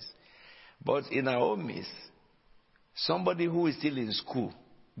because of this. But in our own midst, somebody who is still in school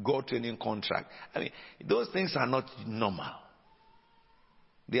got training contract. I mean, those things are not normal.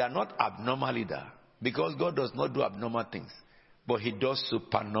 They are not abnormal either. Because God does not do abnormal things. But He does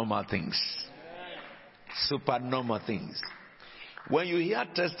supernormal things. Supernormal things. When you hear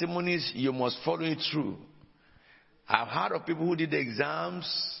testimonies, you must follow it through. I've heard of people who did the exams,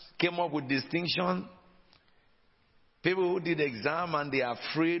 came up with distinction. People who did the exam and they are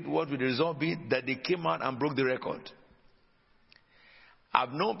afraid what will the result be, that they came out and broke the record.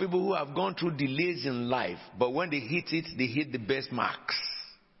 I've known people who have gone through delays in life, but when they hit it, they hit the best marks.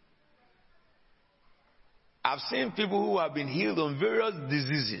 I've seen people who have been healed on various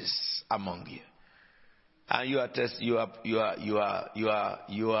diseases among you. And you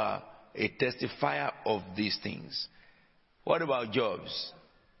are a testifier of these things. What about jobs?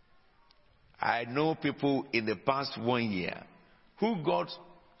 I know people in the past 1 year who got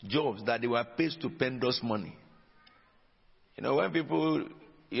jobs that they were paid stupendous money. You know, when people,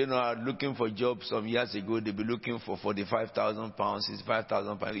 are looking for jobs some years ago, they'll be looking for 45,000 pounds,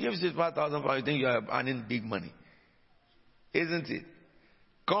 65,000 pounds. If it's 65,000 pounds, you think you are earning big money. Isn't it?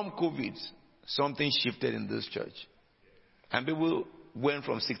 Come COVID, something shifted in this church. And people went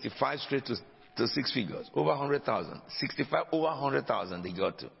from 65 straight to 6 figures, over 100,000. 65, over 100,000 they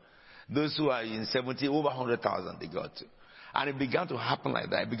got to. Those who are in 70, over 100,000 they got to. And it began to happen like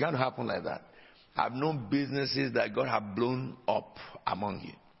that. I've known businesses that God have blown up among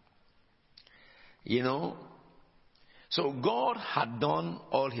you. So God had done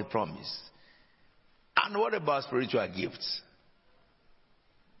all He promised. And what about spiritual gifts?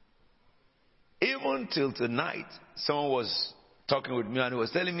 Even till tonight, someone was talking with me and he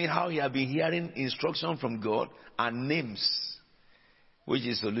was telling me how he had been hearing instruction from God and names, which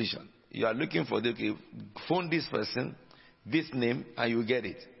is solution. You are looking for phone this person, this name, and you get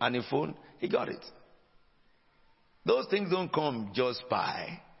it. And he phoned, he got it. Those things don't come just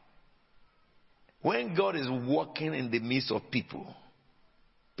by. When God is working in the midst of people,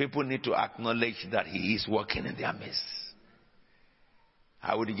 people need to acknowledge that He is working in their midst.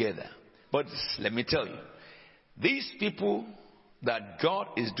 Are we together? But let me tell you, these people that God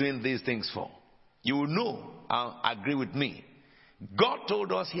is doing these things for, you will know and agree with me. God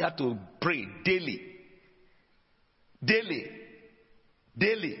told us He had to pray daily. Daily.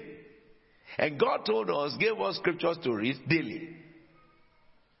 Daily. And God told us, gave us scriptures to read daily.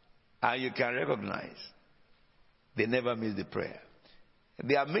 And you can recognize they never miss the prayer.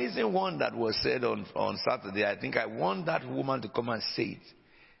 The amazing one that was said on Saturday, I think I want that woman to come and say it.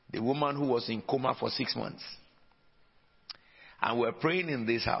 The woman who was in coma for 6 months. And we're praying in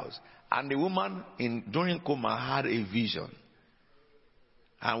this house. And the woman during coma had a vision.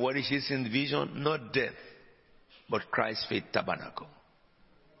 And what did she see in the vision? Not death, but Christ's faith tabernacle.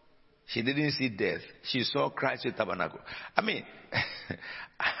 She didn't see death. She saw Christ's faith tabernacle. I mean,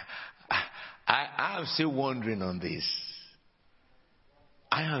 I am still wondering on this.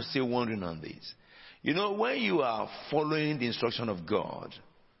 When you are following the instruction of God,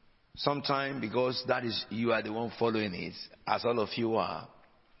 sometimes because you are the one following it, as all of you are,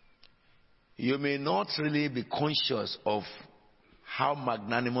 you may not really be conscious of how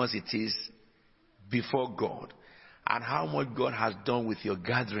magnanimous it is before God and how much God has done with your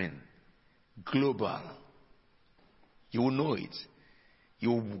gathering global. You will know it.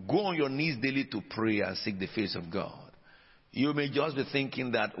 You will go on your knees daily to pray and seek the face of God. You may just be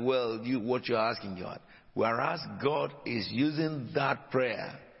thinking that, what you're asking God, whereas God is using that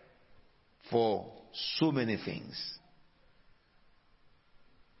prayer for so many things.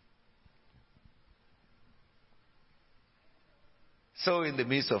 So in the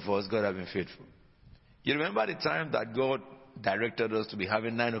midst of us, God has been faithful. You remember the time that God directed us to be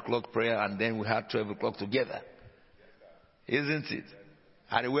having 9 o'clock prayer and then we had 12 o'clock together? Isn't it?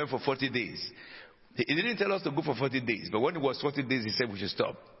 And it went for 40 days. He didn't tell us to go for 40 days, but when it was 40 days, He said we should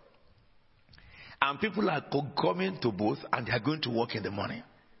stop. And people are coming to both and they are going to work in the morning.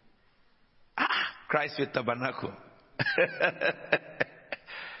 Christ Faith Tabernacle.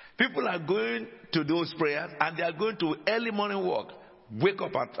 People are going to those prayers and they are going to early morning work. Wake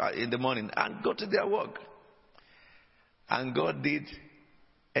up in the morning and go to their work. And God did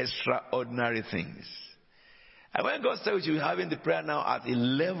extraordinary things. And when God said we should be having the prayer now at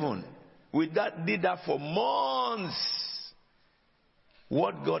 11, we did that for months.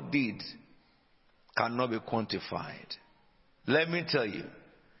 What God did cannot be quantified. Let me tell you,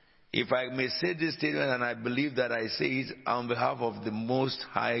 if I may say this statement, and I believe that I say it on behalf of the Most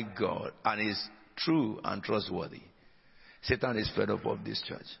High God, and is true and trustworthy, Satan is fed up of this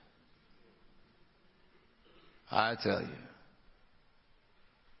church. I tell you.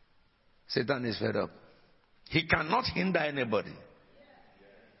 Satan is fed up. He cannot hinder anybody.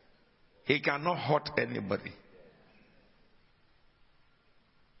 He cannot hurt anybody.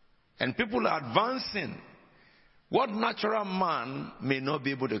 And people are advancing. What natural man may not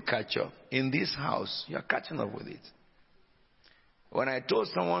be able to catch up. In this house, you are catching up with it. When I told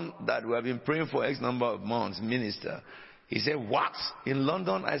someone that we have been praying for X number of months, minister, he said, what? In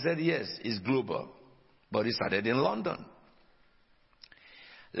London? I said, yes, it's global. But it started in London.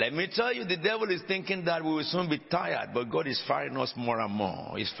 Let me tell you, the devil is thinking that we will soon be tired, but God is firing us more and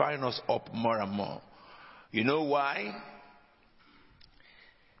more. He's firing us up more and more. You know why?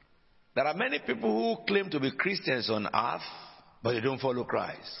 There are many people who claim to be Christians on earth, but they don't follow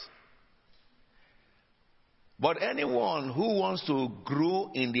Christ. But anyone who wants to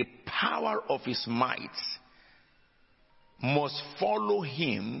grow in the power of his might must follow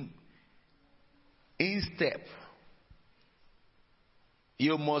him in step.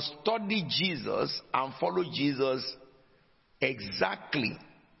 You must study Jesus and follow Jesus exactly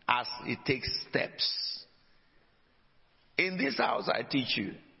as it takes steps. In this house, I teach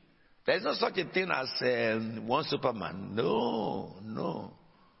you. There's no such a thing as one Superman. No.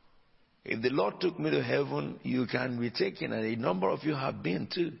 If the Lord took me to heaven, you can be taken, and a number of you have been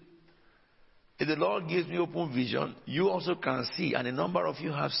too. If the Lord gives me open vision, you also can see, and a number of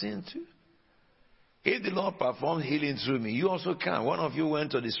you have seen too. If the Lord performs healing through me, you also can. One of you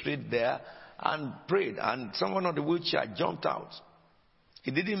went to the street there and prayed, and someone on the wheelchair jumped out.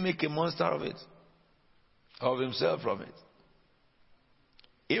 He didn't make a monster of it, of himself from it.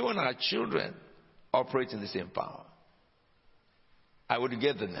 Even our children operate in the same power. I would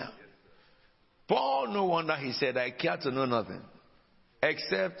get there now. Paul, no wonder he said, I care to know nothing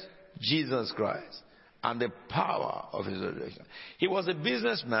except Jesus Christ and the power of his resurrection. He was a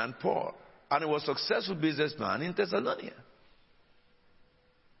businessman, Paul, and he was a successful businessman in Thessalonica.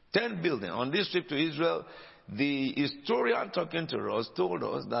 10 buildings. On this trip to Israel, the historian talking to us told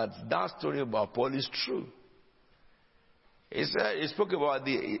us that story about Paul is true. He spoke about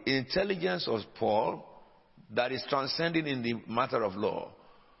the intelligence of Paul that is transcending in the matter of law.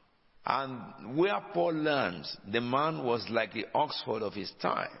 And where Paul learns, the man was like the Oxford of his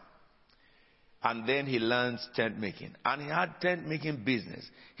time. And then he learned tent making. And he had tent making business.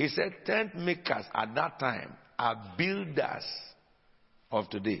 He said tent makers at that time are builders of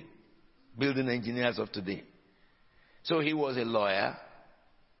today. Building engineers of today. So he was a lawyer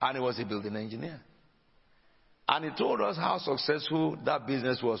and he was a building engineer. And he told us how successful that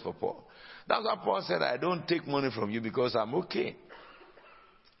business was for Paul. That's why Paul said, I don't take money from you because I'm okay.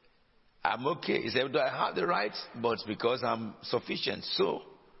 I'm okay. He said, I have the rights, but because I'm sufficient. So,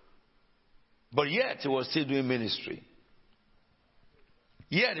 but yet he was still doing ministry.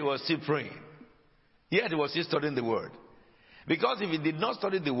 Yet he was still praying. Yet he was still studying the word. Because if he did not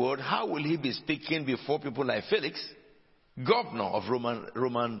study the word, how will he be speaking before people like Felix, governor of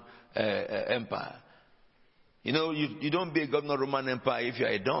Roman Empire? You know, you don't be a governor of Roman Empire if you are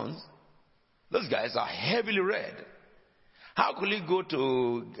a don. Those guys are heavily read. How could he go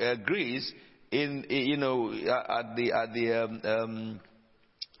to Greece at the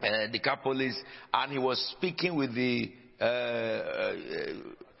Decapolis, and he was speaking with the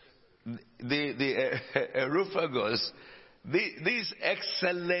Areopagus, these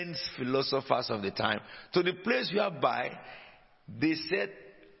excellent philosophers of the time, to the place whereby they said,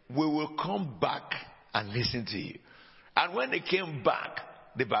 we will come back and listen to you. And when they came back,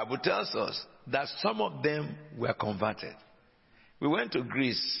 the Bible tells us that some of them were converted. We went to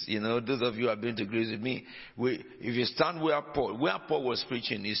Greece, those of you who have been to Greece with me. If you stand where Paul was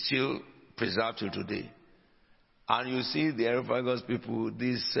preaching, is still preserved till today. And you see the Areopagus people,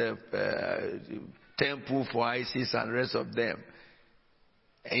 this temple for Isis and the rest of them.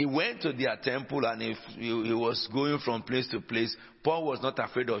 And he went to their temple and he was going from place to place. Paul was not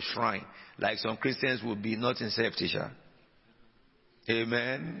afraid of shrine, like some Christians would be, not in CFT.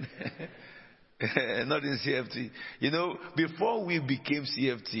 Amen. Not in CFT. Before we became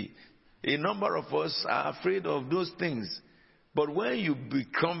CFT, a number of us are afraid of those things. But when you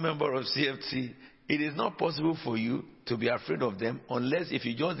become member of CFT, it is not possible for you to be afraid of them unless if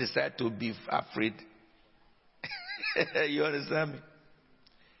you just decide to be afraid. You understand me?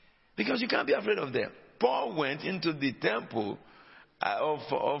 Because you can't be afraid of them. Paul went into the temple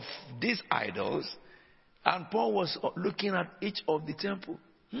of these idols, and Paul was looking at each of the temple.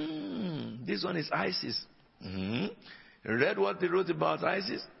 This one is Isis. Read what they wrote about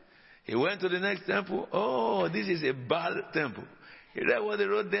Isis. He went to the next temple. Oh, this is a Baal temple. He read what they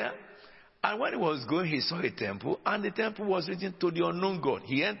wrote there. And when he was going, he saw a temple, and the temple was written to the unknown God.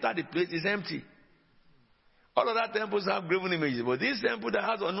 He entered the place, it's empty. All of that temples have graven images, but this temple that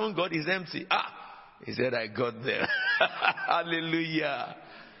has unknown God is empty. He said, I got there. Hallelujah.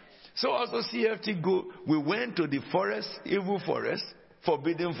 So also CFT we went to the forest, evil forest,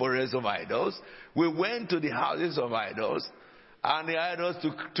 forbidden forest of idols. We went to the houses of idols, and the idols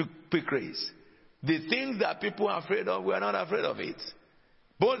took place. The things that people are afraid of, we are not afraid of it.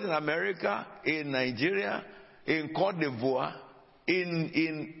 Both in America, in Nigeria, in Cote d'Ivoire, in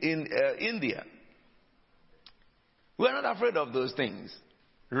India. We are not afraid of those things.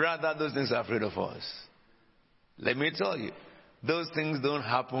 Rather, those things are afraid of us. Let me tell you, those things don't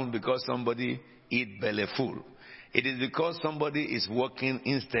happen because somebody eat belly full. It is because somebody is walking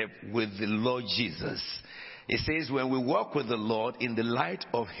in step with the Lord Jesus. It says when we walk with the Lord in the light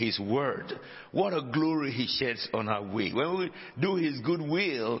of His word, what a glory He sheds on our way. When we do His good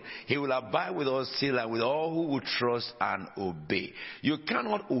will, He will abide with us still and with all who will trust and obey. You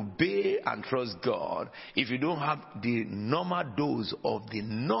cannot obey and trust God if you don't have the normal dose of the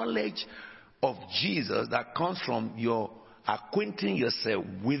knowledge of Jesus that comes from your acquainting yourself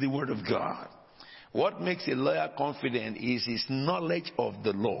with the word of God. What makes a lawyer confident is his knowledge of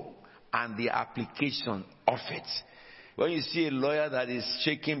the law and the application of it. When you see a lawyer that is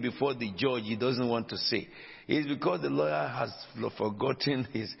shaking before the judge, he doesn't want to say. It's because the lawyer has forgotten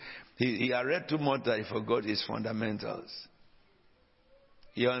he had read too much that he forgot his fundamentals.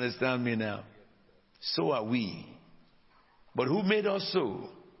 You understand me now? So are we. But who made us so?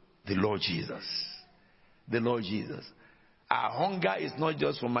 The Lord Jesus. The Lord Jesus. Our hunger is not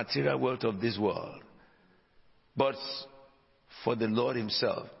just for material wealth of this world, but for the Lord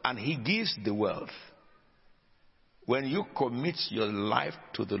Himself. And He gives the wealth. When you commit your life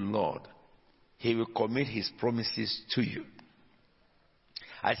to the Lord, He will commit His promises to you.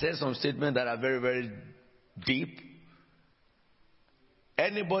 I said some statements that are very, very deep.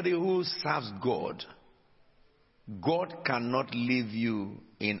 Anybody who serves God, God cannot leave you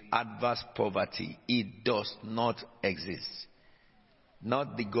in adverse poverty. It does not exist.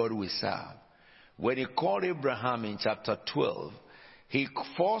 Not the God we serve. When He called Abraham in chapter 12, He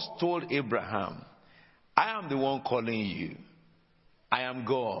first told Abraham, I am the one calling you. I am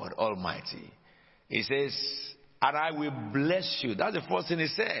God Almighty. He says, and I will bless you. That's the first thing He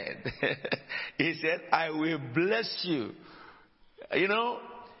said. He said, I will bless you. You know,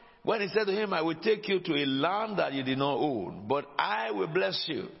 when He said to him, I will take you to a land that you did not own, but I will bless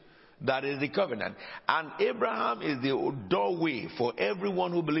you. That is the covenant. And Abraham is the doorway for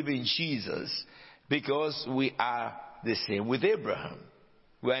everyone who believes in Jesus, because we are the same with Abraham.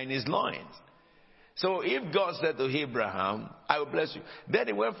 We are in his loins. So if God said to Abraham, I will bless you. Then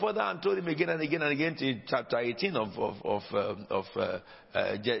He went further and told him again and again and again to chapter 18 of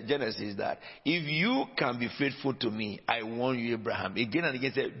Genesis that if you can be faithful to me, I warn you, Abraham. Again and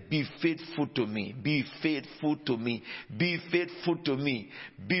again said, be faithful to me. Be faithful to me. Be faithful to me.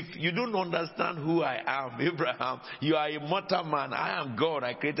 You don't understand who I am, Abraham. You are a mortal man. I am God.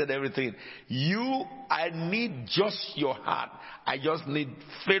 I created everything. I need just your heart. I just need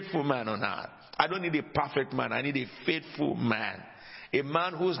faithful man on earth. I don't need a perfect man. I need a faithful man. A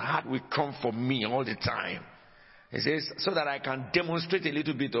man whose heart will come for me all the time. He says, so that I can demonstrate a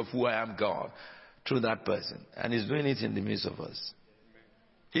little bit of who I am, God, through that person. And He's doing it in the midst of us.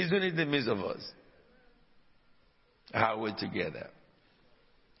 He's doing it in the midst of us. How we're together.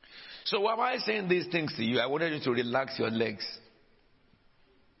 So why am I saying these things to you? I wanted you to relax your legs.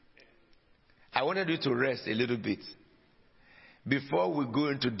 I wanted you to rest a little bit before we go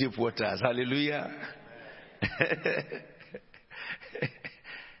into deep waters. Hallelujah.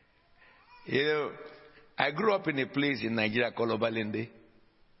 You know, I grew up in a place in Nigeria called Obalende.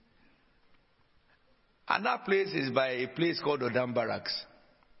 And that place is by a place called Odam Barracks.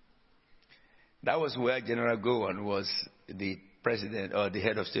 That was where General Gowon was the president or the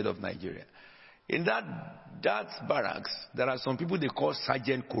head of state of Nigeria. In that barracks, there are some people they call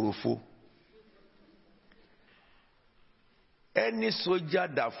Sergeant Korofo. Any soldier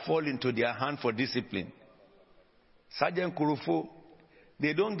that fall into their hand for discipline, Sergeant Korofo,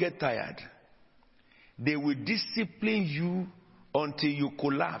 they don't get tired. They will discipline you until you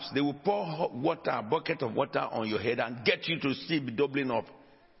collapse. They will pour hot water, a bucket of water on your head and get you to sleep, doubling up.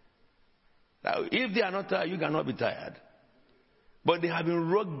 Now, if they are not tired, you cannot be tired. But they have been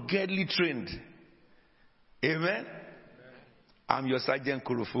ruggedly trained. Amen? I'm your Sergeant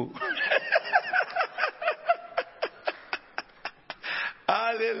Korofo.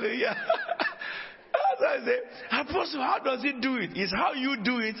 Hallelujah. As I say, Apostle, how does he do it? It's how you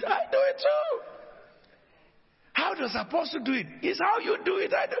do it. I do it too. How does Apostle do it? It's how you do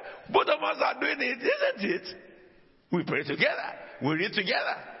it. I do. Both of us are doing it, isn't it? We pray together. We read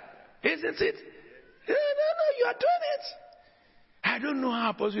together. Isn't it? No, you are doing it. I don't know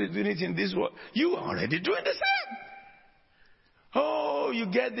how Apostle is doing it in this world. You are already doing the same. Oh, you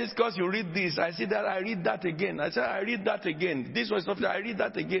get this because you read this. I see that, I read that again. I said, I read that again. This was something, I read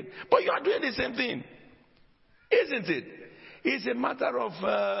that again. But you are doing the same thing. Isn't it? It's a matter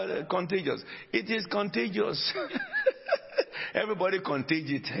of contagious. It is contagious. Everybody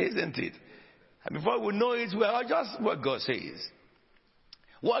contagious, isn't it? And before we know it, we are just what God says.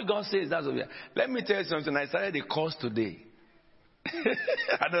 What God says, that's what we are. Let me tell you something. I started a course today.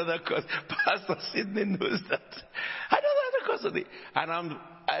 Another course. Pastor Sidney knows that. Another course today. And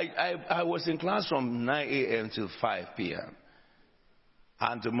I was in class from 9 a.m. till 5 p.m.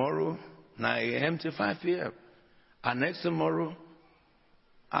 And tomorrow, 9 a.m. till 5 p.m. And next tomorrow,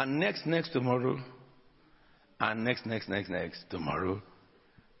 and next tomorrow, and next tomorrow,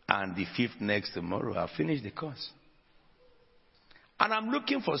 and the 5th next tomorrow. I'll finish the course. And I'm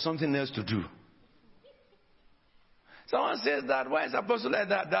looking for something else to do. Someone says that, why is Apostle like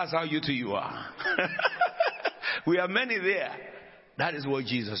that? That's how you are. We are many there. That is what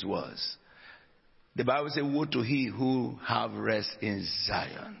Jesus was. The Bible says, woe to he who have rest in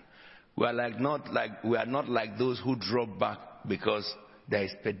Zion. We are not like those who drop back because there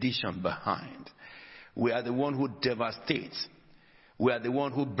is perdition behind. We are the one who devastates. We are the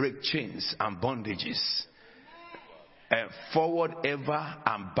one who break chains and bondages. Forward ever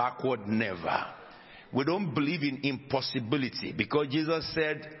and backward never. We don't believe in impossibility because Jesus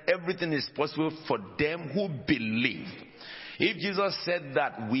said everything is possible for them who believe. If Jesus said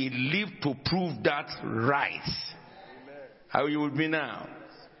that, we live to prove that right. Amen. How are you with me now?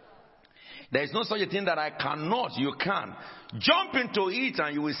 There is no such a thing that I cannot. You can. Jump into it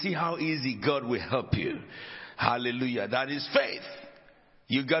and you will see how easy God will help you. Hallelujah. That is faith.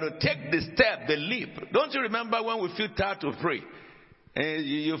 You got to take the step, the leap. Don't you remember when we feel tired to pray? And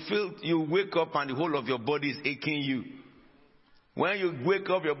you wake up and the whole of your body is aching you. When you wake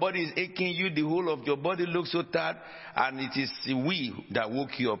up, your body is aching you. The whole of your body looks so tired, and it is we that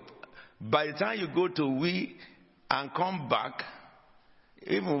woke you up. By the time you go to we and come back,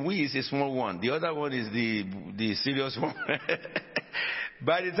 even we is a small one. The other one is the serious one.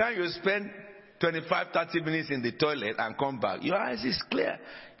 By the time you spend 25-30 minutes in the toilet and come back, your eyes is clear.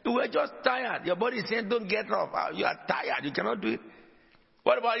 You were just tired. Your body is saying, don't get up. You are tired. You cannot do it.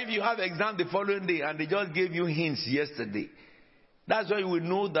 What about if you have exam the following day and they just gave you hints yesterday? That's why you will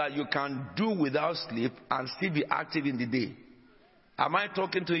know that you can do without sleep and still be active in the day. Am I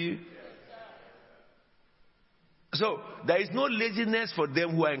talking to you? So, there is no laziness for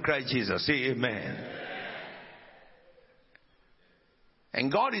them who are in Christ Jesus. Say amen.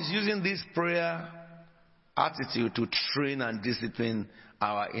 And God is using this prayer attitude to train and discipline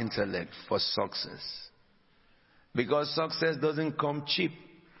our intellect for success. Because success doesn't come cheap.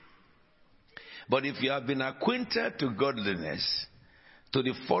 But if you have been acquainted to godliness, to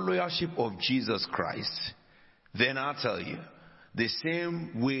the followership of Jesus Christ, then I'll tell you, the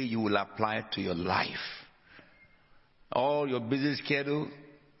same way you will apply it to your life. All your busy schedule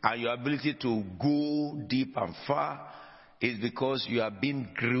and your ability to go deep and far is because you are being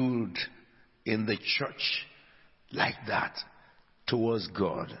grilled in the church like that towards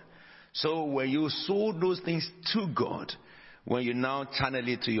God. So when you sow those things to God, when you now channel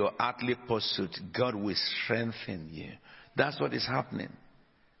it to your earthly pursuit, God will strengthen you. That's what is happening.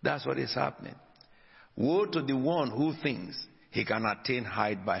 That's what is happening. Woe to the one who thinks he can attain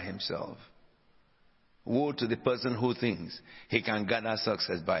height by himself. Woe to the person who thinks he can gather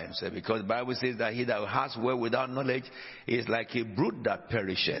success by himself. Because the Bible says that he that has wealth without knowledge is like a brood that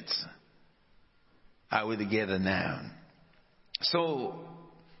perisheth. Are we together now? So,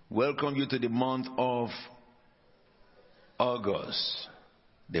 welcome you to the month of August.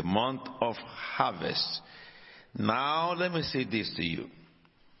 The month of harvest. Now, let me say this to you.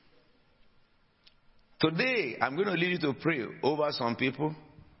 Today, I'm going to lead you to pray over some people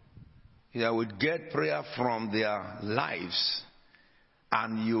that would get prayer from their lives,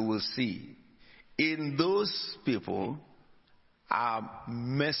 and you will see in those people are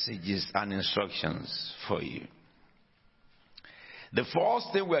messages and instructions for you. The first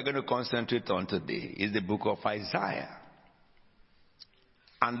thing we're going to concentrate on today is the book of Isaiah.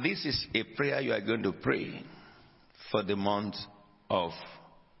 And this is a prayer you are going to pray for the month of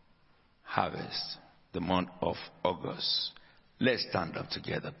harvest, the month of August. Let's stand up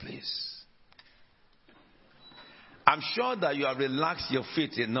together, please. I'm sure that you have relaxed your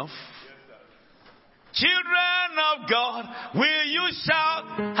feet enough. Children of God, will you shout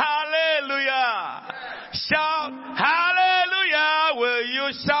hallelujah? Shout hallelujah. Will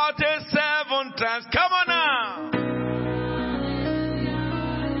you shout it 7 times? Come on now.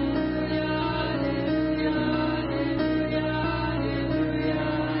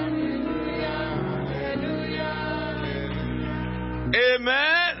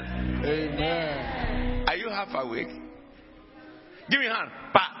 awake? Give me a hand.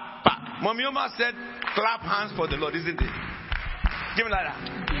 Pa, pa. Mommy Oma said, clap hands for the Lord, isn't it? Give me like that.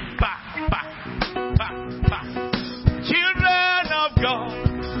 Pa, pa, pa, pa. Children of God,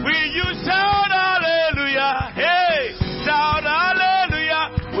 will you shout hallelujah? Hey, shout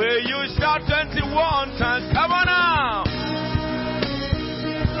hallelujah. Will you shout 21 times? Come on now.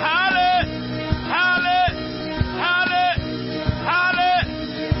 Halle, halle, halle, halle,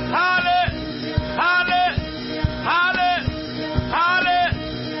 halle, halle, halle, halle, halle,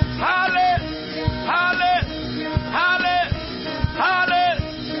 halle, halle, halle, halle,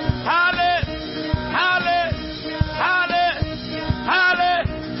 halle, halle, halle,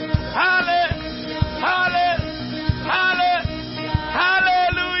 halle, halle, halle,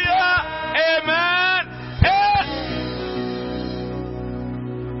 hallelujah, amen.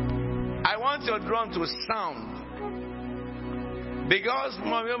 I want your drum to sound. Because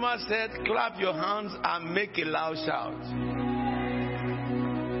Mama said, clap your hands and make a loud shout.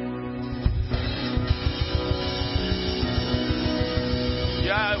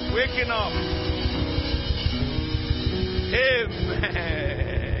 You are waking up.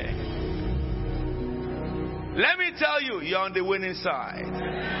 Amen. Let me tell you, you're on the winning side.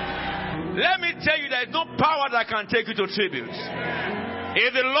 Let me tell you, there's no power that can take you to tribute.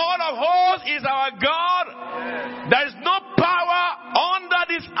 If the Lord of hosts is our God, there is no power under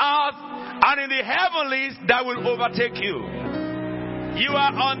this earth and in the heavenlies that will overtake you. You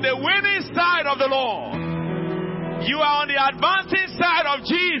are on the winning side of the Lord. You are on the advancing side of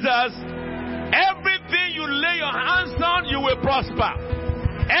Jesus. Everything you lay your hands on, you will prosper.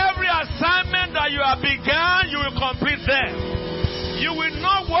 Every assignment that you have begun, you will complete them. You will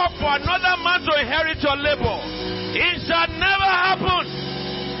not work for another man to inherit your labor. It shall never happen.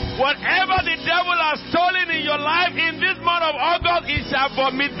 Whatever the devil has stolen in your life in this month of August, he shall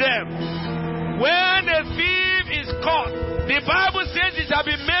vomit them. When a thief is caught, the Bible says he shall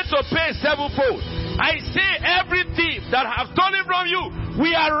be made to pay sevenfold. I say every thief that have stolen from you,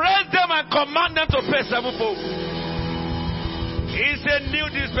 we arrest them and command them to pay sevenfold. It's a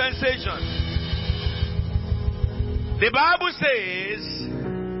new dispensation. The Bible says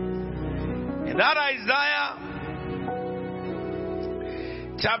in that Isaiah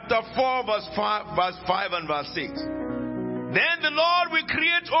chapter 4 verse 5 and verse 6. Then the Lord will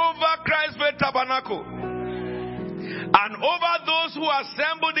create over Christ's faith tabernacle and over those who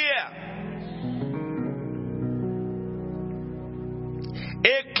assemble there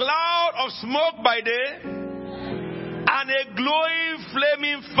a cloud of smoke by day and a glowing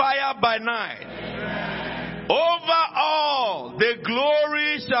flaming fire by night. Over all the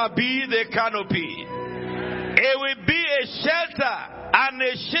glory shall be the canopy. It will be a shelter and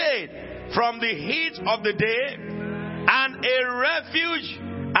a shade from the heat of the day, and a refuge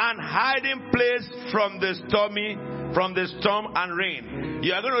and hiding place from the storm and rain.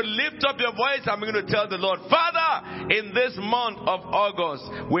 You are going to lift up your voice and we're going to tell the Lord, Father, in this month of August,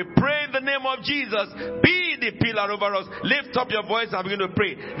 we pray in the name of Jesus, be the pillar over us. Lift up your voice and begin to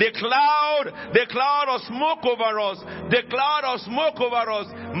pray. The cloud of smoke over us, the cloud of smoke over us.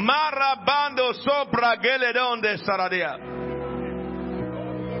 Marabando sobra geledon de Saradea.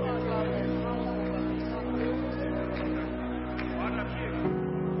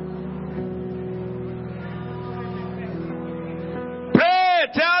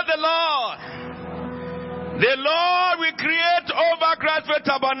 Tell the Lord will create over Christ's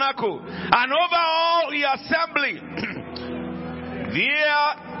tabernacle and over all the assembly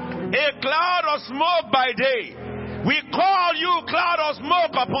via a cloud of smoke by day. We call you cloud of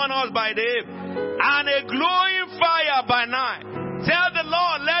smoke upon us by day and a glowing fire by night. Tell the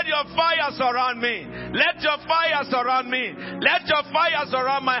Lord, let your fire surround me. Let your fire surround me. Let your fire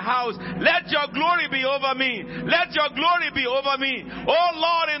surround my house. Let your glory be over me. Let your glory be over me. Oh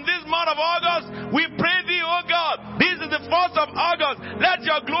Lord, in this month of August, we pray thee, oh God. This is the 1st of August. Let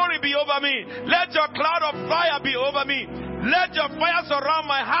your glory be over me. Let your cloud of fire be over me. Let your fire surround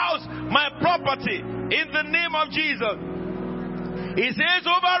my house, my property. In the name of Jesus. He says,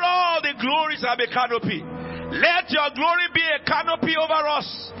 overall the glory shall be canopy. Let your glory be a canopy over us.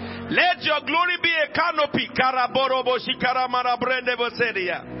 Let your glory be a canopy. Let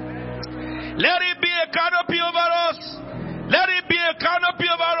it be a canopy over us. Let it be a canopy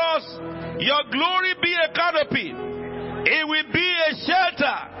over us. Your glory be a canopy. It will be a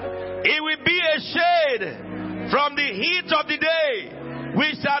shelter. It will be a shade from the heat of the day.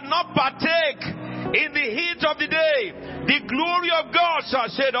 We shall not partake in the heat of the day. The glory of God shall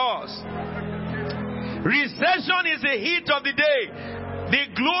shade us. Recession is the heat of the day. The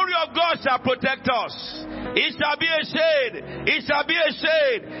glory of God shall protect us. It shall be a shade. It shall be a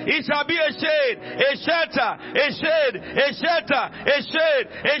shade. It shall be a shade. A shelter. A shade. A shelter. A shade.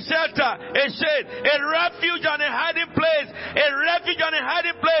 A shelter. A shade. A refuge and a hiding place. A refuge and a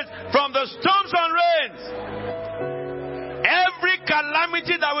hiding place from the storms and rains. Every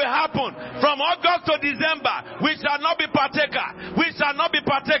calamity that will happen from August to December, we shall not be partaker. We shall not be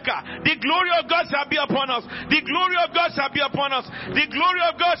partaker. The glory of God shall be upon us. The glory of God shall be upon us. The glory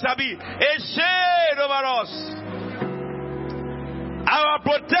of God shall be a shade over us. Our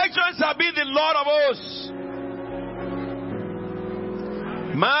protection shall be the Lord of hosts.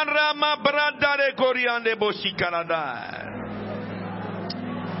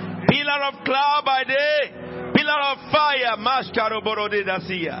 Pillar of cloud by day, pillar of fire,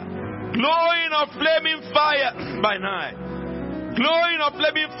 glowing of flaming fire by night, glowing of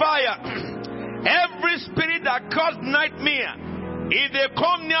flaming fire. Every spirit that caused nightmare, if they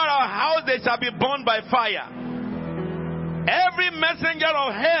come near our house, they shall be burned by fire. Every messenger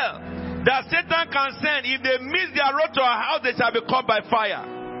of hell that Satan can send, if they miss their road to our house, they shall be caught by fire.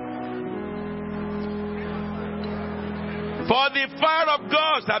 For the fire of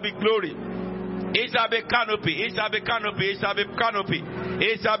God shall be glory. It shall be canopy. It shall be canopy. It shall be canopy.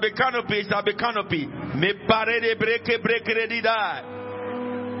 It shall be canopy. It shall be canopy. Me parede break ready die.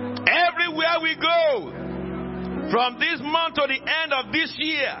 Everywhere we go, from this month to the end of this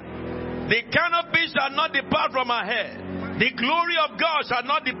year, the canopy shall not depart from our head. The glory of God shall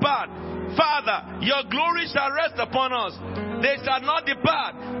not depart. Father, your glory shall rest upon us. They shall not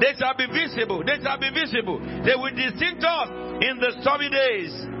depart. They shall be visible. They shall be visible. They will distinct us in the stormy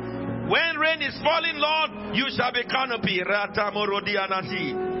days. When rain is falling, Lord, you shall be canopy. When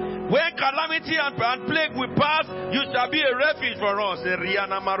calamity and plague will pass, you shall be a refuge for us.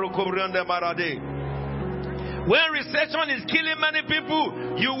 When recession is killing many people,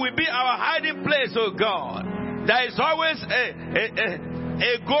 you will be our hiding place, oh God. There is always a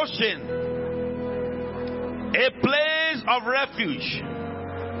Goshen, a place of refuge.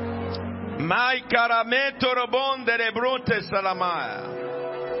 My carameto robon de rebronte salamaya.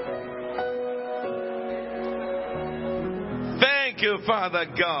 Thank you, Father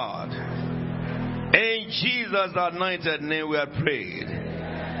God. In Jesus' anointed name we are prayed.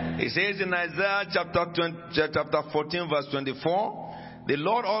 It says in Isaiah chapter 14 verse 24, the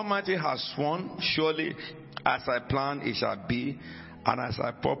Lord Almighty has sworn, surely as I plan it shall be, and as I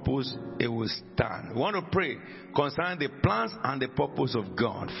purpose, it will stand. We want to pray concerning the plans and the purpose of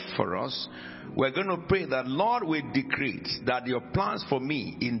God for us. We're going to pray that, Lord, we decree that your plans for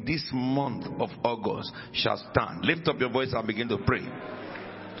me in this month of August shall stand. Lift up your voice and begin to pray.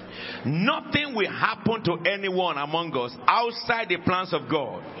 Nothing will happen to anyone among us outside the plans of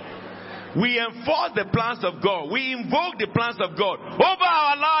God. We enforce the plans of God. We invoke the plans of God over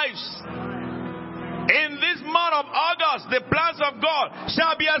our lives. In this month of August, the plans of God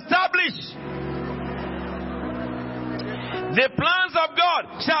shall be established. The plans of God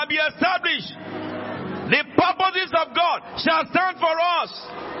shall be established. The purposes of God shall stand for us.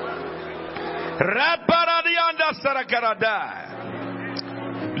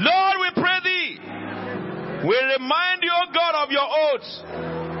 Lord, we pray thee. We remind you, O God, of your oaths.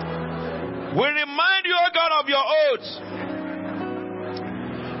 We remind you, O God, of your oaths.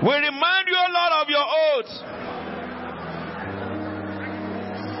 We remind you, O Lord, of your oaths.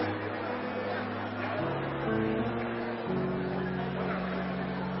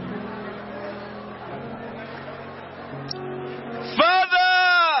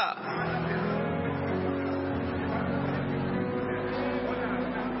 Father,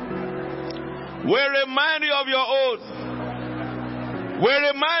 we remind you of your oath. We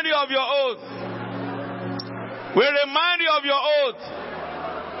remind you of your oath. We remind you of your oath.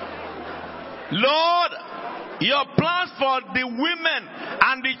 Lord, your plans for the women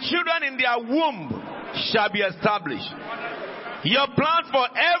and the children in their womb shall be established. Your plans for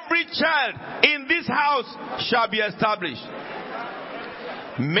every child in this house shall be established.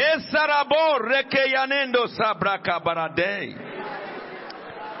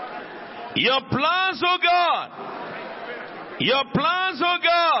 Your plans, oh God. Your plans, oh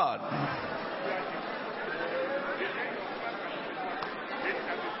God.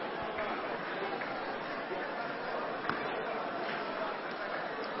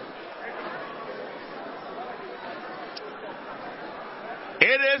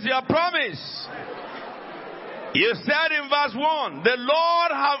 It is your promise. You said in verse 1, the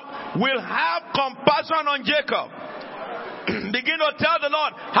Lord will have compassion on Jacob. Begin to tell the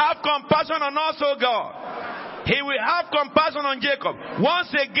Lord, have compassion on us, O God. He will have compassion on Jacob.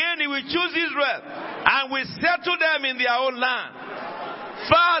 Once again, he will choose Israel and will settle them in their own land.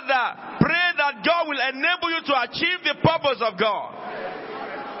 Father, pray that God will enable you to achieve the purpose of God.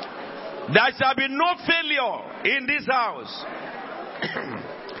 There shall be no failure in this house.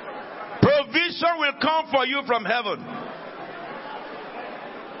 Provision will come for you from heaven.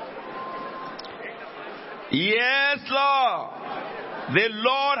 Yes, Lord. The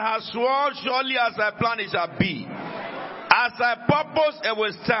Lord has sworn, surely as I plan it shall be. As I purpose, it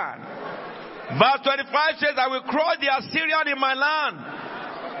will stand. Verse 25 says, I will crush the Assyrian in my land.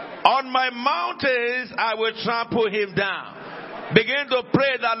 On my mountains, I will trample him down. Begin to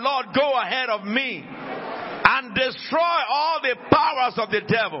pray that, Lord, go ahead of me and destroy all the powers of the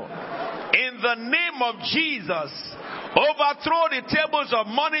devil. In the name of Jesus, overthrow the tables of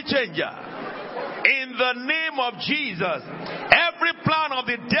money changer. In the name of Jesus, every plan of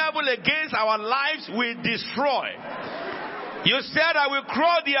the devil against our lives we destroy. You said, I will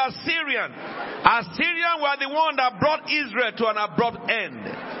crush the Assyrian. Assyrian were the one that brought Israel to an abrupt end.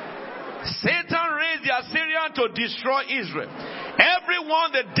 Satan raised the Assyrian to destroy Israel.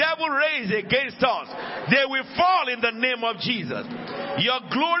 Everyone the devil raised against us, they will fall in the name of Jesus. Your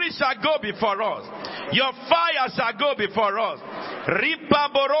glory shall go before us. Your fire shall go before us.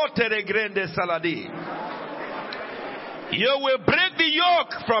 You will break the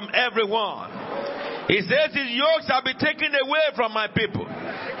yoke from everyone. He says his yoke shall be taken away from my people,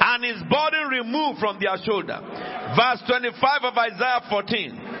 and his burden removed from their shoulder. Verse 25 of Isaiah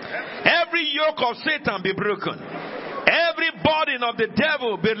 14. Every yoke of Satan be broken. Every burden of the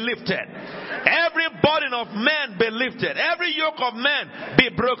devil be lifted. Every burden of man be lifted. Every yoke of man be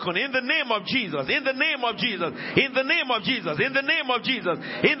broken. In the name of Jesus. In the name of Jesus. In the name of Jesus. In the name of Jesus.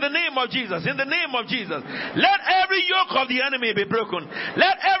 In the name of Jesus. In the name of Jesus. Let every yoke of the enemy be broken.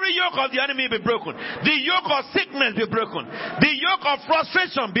 Let every yoke of the enemy be broken. The yoke of sickness be broken. The yoke of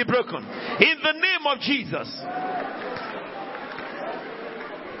frustration be broken. In the name of Jesus.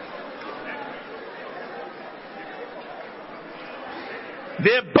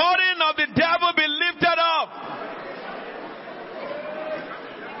 The burden of the devil be lifted up.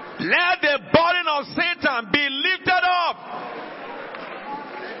 Let the burden of Satan be lifted up.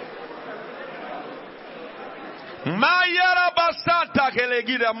 Mayara basanta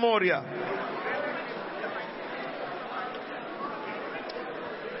kelegida moria.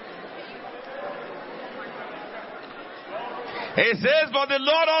 It says, for the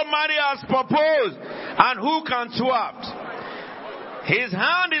Lord Almighty has proposed, and who can thwart? His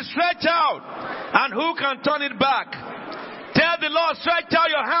hand is stretched out, and who can turn it back? Tell the Lord, stretch out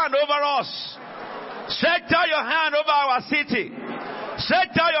your hand over us. Stretch out your hand over our city.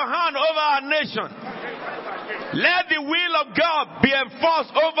 Stretch out your hand over our nation. Let the will of God be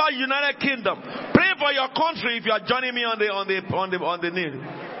enforced over United Kingdom. Pray for your country if you are joining me on the news.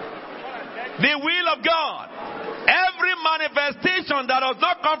 The will of God. Every manifestation that does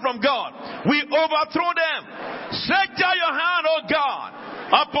not come from God, we overthrow them. Stretch out your hand, oh God,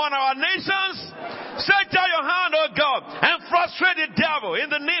 upon our nations. Stretch out your hand, oh God, and frustrate the devil in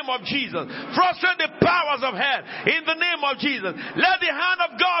the name of Jesus. Frustrate the powers of hell in the name of Jesus. Let the hand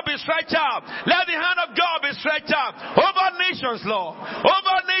of God be stretched out. Let the hand of God be stretched out over nations, Lord.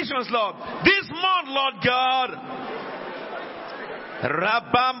 Over nations, Lord. This month, Lord God.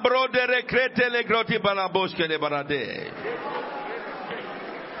 Rabambro de recrete le groti balaboske de barade.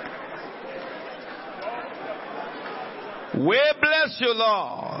 We bless you,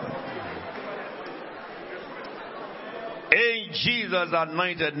 Lord. In Jesus'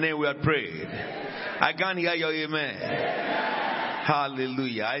 anointed name we have prayed. I can't hear your amen.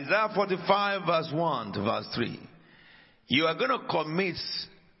 Hallelujah. Isaiah 45 verse 1 to verse 3. You are going to commit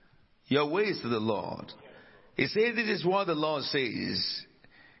your ways to the Lord. He says, this is what the Lord says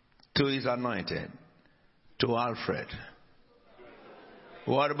to his anointed, to Alfred.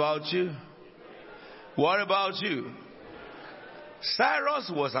 What about you? What about you?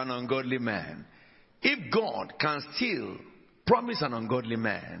 Cyrus was an ungodly man. If God can still promise an ungodly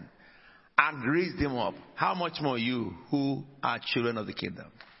man and raise them up, how much more you who are children of the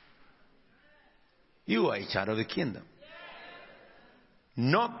kingdom? You are a child of the kingdom.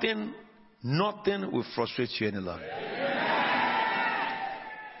 Nothing will frustrate you any longer.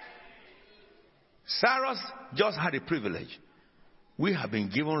 Cyrus just had a privilege. We have been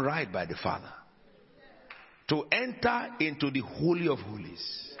given right by the Father to enter into the Holy of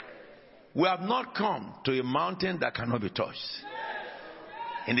Holies. We have not come to a mountain that cannot be touched.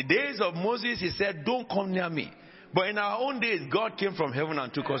 In the days of Moses, he said, don't come near me. But in our own days, God came from heaven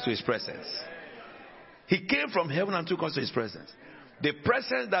and took us to his presence. He came from heaven and took us to his presence. The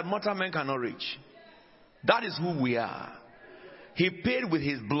presence that mortal men cannot reach. That is who we are. He paid with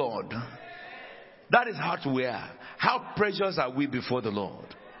his blood. That is how we are. How precious are we before the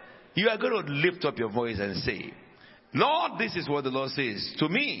Lord. You are going to lift up your voice and say, Lord, this is what the Lord says to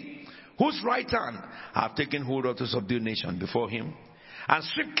me, whose right hand have taken hold of to subdue nation before him, and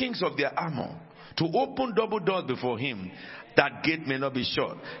strip kings of their armor, to open double doors before him, that gate may not be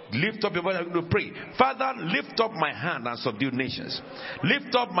shut. Lift up your voice and pray. Father, lift up my hand and subdue nations.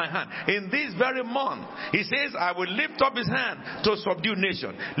 Lift up my hand. In this very month, he says, I will lift up his hand to subdue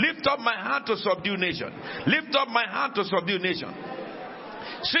nation. Lift up my hand to subdue nation. Lift up my hand to subdue nation.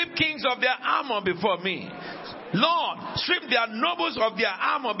 Strip kings of their armor before me. Lord, strip their nobles of their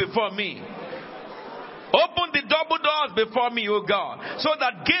armor before me. Open the double doors before me, O God, so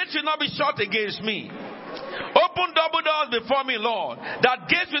that gates will not be shut against me. Open double doors before me, Lord, that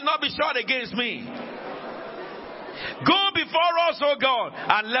gates will not be shut against me. Go before us, O God,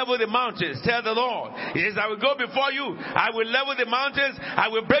 and level the mountains. Tell the Lord. He says, I will go before you. I will level the mountains. I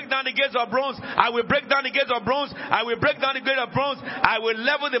will break down the gates of bronze. I will break down the gates of bronze. I will break down the gate of bronze. I will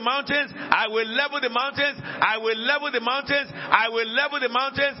level the mountains. I will level the mountains. I will level the mountains. I will level the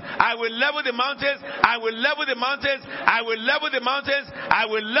mountains. I will level the mountains. I will level the mountains. I will level the mountains. I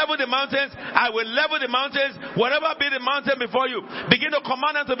will level the mountains. I will level the mountains. Whatever be the mountain before you, begin to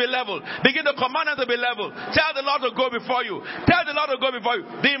command them to be leveled. Begin to command them to be leveled. Tell the Lord to go before you. Tell the Lord to go before you.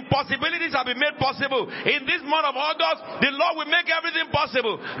 The impossibilities have been made possible. In this month of August, the Lord will make everything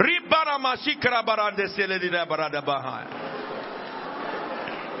possible.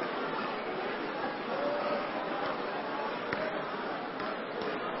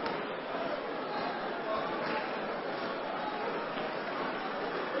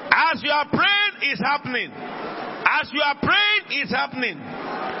 As you are praying, it's happening. As you are praying, it's happening.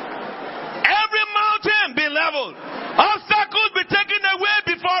 Every mountain be leveled. Obstacles be taken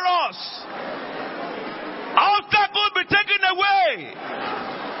away before us. Obstacles be taken away.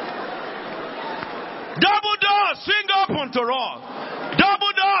 Double doors swing open to us.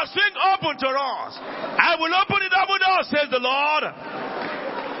 Double doors swing open to us. I will open the double doors, says the Lord.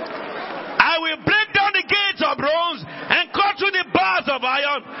 I will break down the gates of bronze and cut through the bars of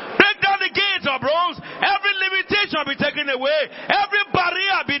iron. Break down the gates of bronze. Every limitation be taken away. Every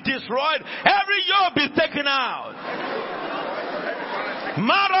barrier be destroyed. Every yoke be taken out.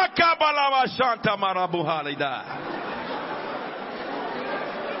 Marakabalava Shanta Marabuhalida.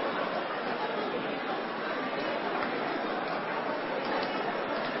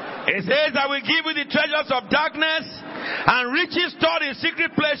 It says, I will give you the treasures of darkness and riches stored in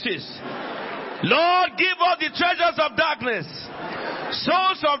secret places. Lord, give us the treasures of darkness,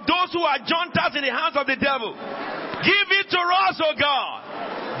 souls of those who are junters in the hands of the devil. Give it to us, O God.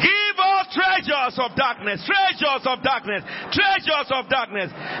 Give us treasures of darkness, treasures of darkness, treasures of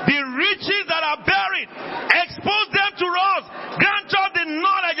darkness. The riches that are buried, expose them to us. Grant us the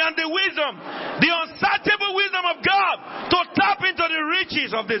knowledge and the wisdom, the unsearchable wisdom of God to tap into the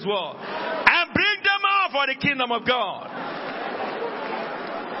riches of this world and bring them out for the kingdom of God.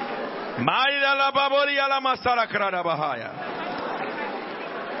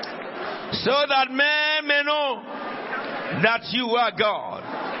 So that men may know that you are God,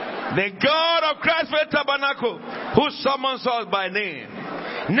 the God of Christ's Faith Tabernacle, who summons us by name.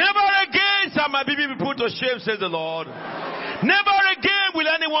 Never again shall my people be put to shame, says the Lord. Never again will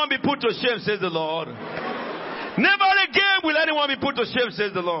anyone be put to shame, says the Lord. Never again will anyone be put to shame,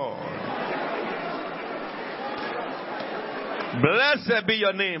 says the Lord. Blessed be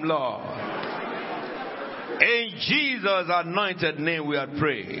your name, Lord. In Jesus' anointed name we are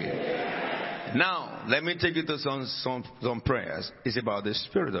praying. Now, let me take you to some prayers. It's about the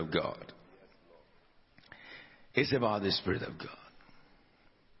Spirit of God. It's about the Spirit of God.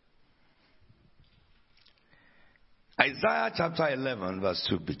 Isaiah chapter 11 verse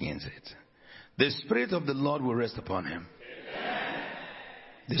 2 begins it. The Spirit of the Lord will rest upon him.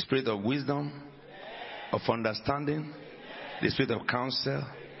 The Spirit of wisdom, of understanding, the Spirit of counsel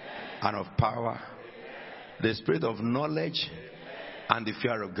and of power, the Spirit of knowledge and the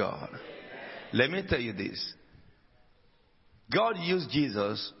fear of God. Let me tell you this. God used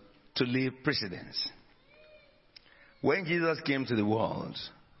Jesus to leave precedence. When Jesus came to the world,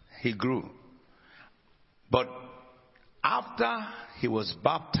 he grew. But after he was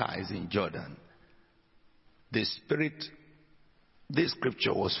baptized in Jordan, the Spirit, this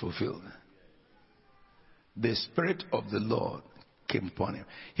scripture was fulfilled. The Spirit of the Lord came upon him.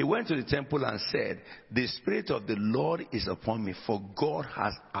 He went to the temple and said, the Spirit of the Lord is upon me, for God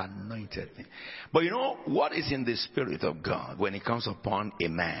has anointed me. But you know what is in the Spirit of God when it comes upon a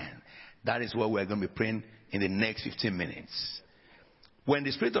man? That is what we're going to be praying in the next 15 minutes. When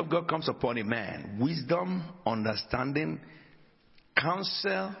the Spirit of God comes upon a man, wisdom, understanding,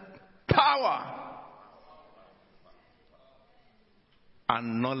 counsel, power,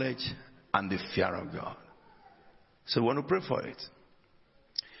 and knowledge and the fear of God. So we want to pray for it.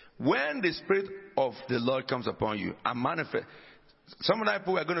 When the Spirit of the Lord comes upon you and manifests, some of the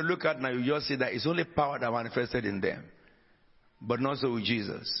people we are going to look at now, you just see that it's only power that manifested in them, but not so with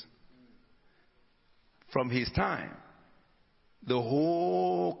Jesus. From his time, the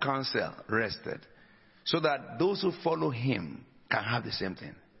whole council rested, so that those who follow him can have the same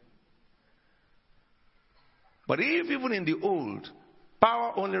thing. But if even in the old,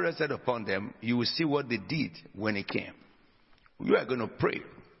 power only rested upon them, you will see what they did when it came. You are going to pray,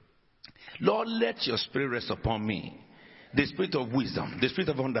 Lord, let your Spirit rest upon me. The Spirit of wisdom, the Spirit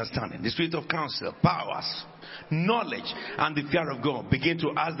of understanding, the Spirit of counsel, powers, knowledge, and the fear of God. Begin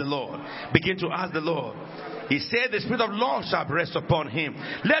to ask the Lord. Begin to ask the Lord. He said, the Spirit of Lord shall rest upon him.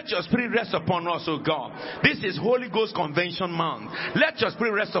 Let your Spirit rest upon us, O God. This is Holy Ghost Convention month. Let your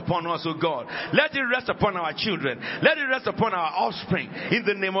Spirit rest upon us, O God. Let it rest upon our children. Let it rest upon our offspring. In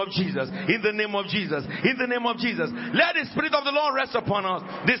the name of Jesus. In the name of Jesus. In the name of Jesus. Let the Spirit of the Lord rest upon us.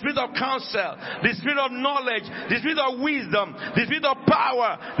 The Spirit of counsel. The Spirit of knowledge. The Spirit of wisdom. The Spirit of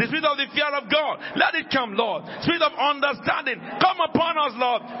power. The Spirit of the fear of God. Let it come, Lord. Spirit of understanding. Come upon us,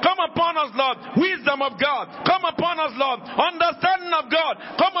 Lord. Come upon us, Lord. Wisdom of God. Come upon us, Lord. Understanding of God.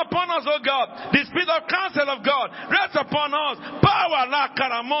 Come upon us, O God. The Spirit of counsel of God. Rest upon us. Power la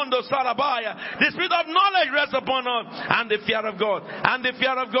caramondo sarabaya. The Spirit of knowledge rest upon us. And the fear of God. And the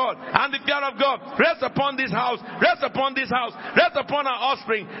fear of God. And the fear of God. Rest upon this house. Rest upon this house. Rest upon our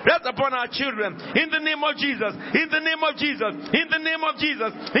offspring. Rest upon our children. In the name of Jesus. In the name of Jesus. In the name of Jesus.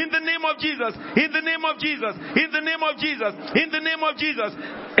 In the name of Jesus. In the name of Jesus. In the name of Jesus. In the name of Jesus.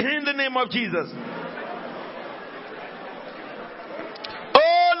 In the name of Jesus.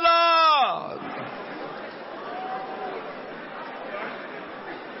 Oh Lord,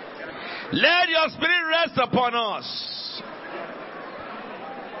 let your Spirit rest upon us.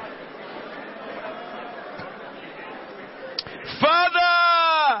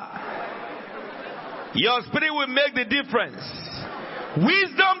 Father, your Spirit will make the difference.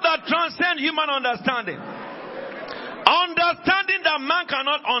 Wisdom that transcends human understanding. Understanding that man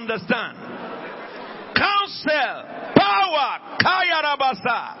cannot understand. Counsel, power,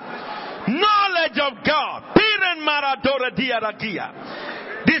 kayarabasa, knowledge of God, piren maradora diaragia.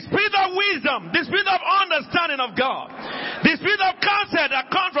 The Spirit of wisdom, the Spirit of understanding of God, the Spirit of counsel that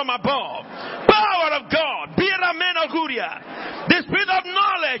comes from above, power of God, piramenaguria, the Spirit of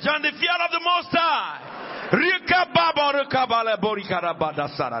knowledge and the fear of the Most High.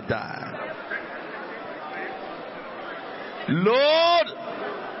 Lord,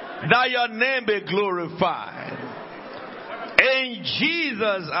 that your name be glorified. In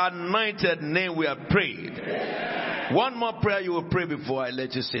Jesus' anointed name we have prayed. One more prayer you will pray before I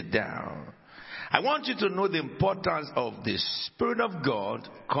let you sit down. I want you to know the importance of the Spirit of God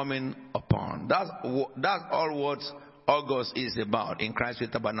coming upon. That's all what August is about in Christ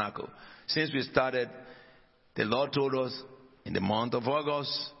with Tabernacle. Since we started, the Lord told us in the month of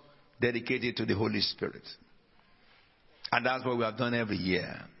August, dedicated to the Holy Spirit. And that's what we have done every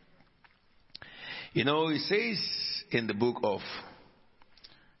year. You know, it says in the book of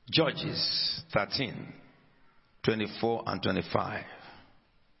Judges 13, 24 and 25.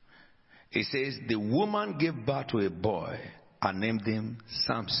 It says, the woman gave birth to a boy and named him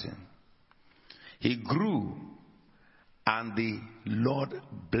Samson. He grew and the Lord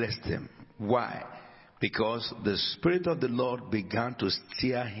blessed him. Why? Because the Spirit of the Lord began to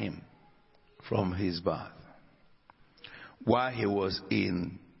steer him from his birth while he was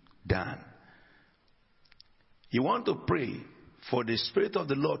in Dan. You want to pray for the Spirit of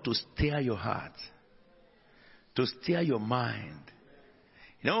the Lord to steer your heart, to steer your mind.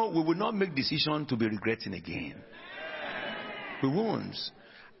 You know, we will not make decisions to be regretting again. We won't.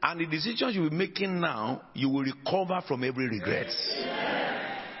 And the decisions you will be making now, you will recover from every regret.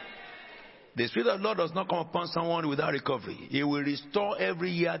 The Spirit of the Lord does not come upon someone without recovery. He will restore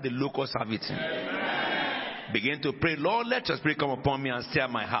every year the locusts have eaten. Begin to pray, Lord, let your Spirit come upon me and steer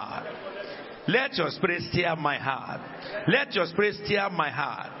my heart. Let your Spirit steer my heart. Let your Spirit steer my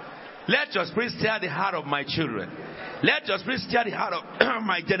heart. Let your Spirit steer the heart of my children. Let your Spirit steer the heart of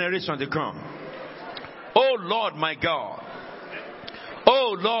my generation to come. Oh Lord my God.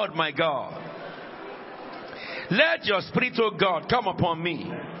 Oh Lord my God. Let your Spirit, oh God, come upon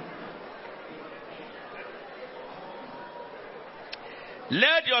me.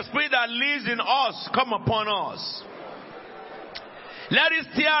 Let your Spirit that lives in us come upon us. Let it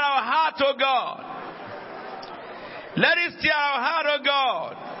steer our heart, oh God. Let it steer our heart, oh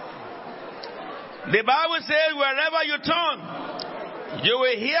God. The Bible says wherever you turn, you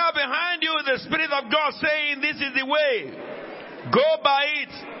will hear behind you the Spirit of God saying, this is the way. Go by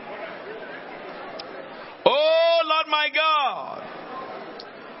it. Oh Lord my God.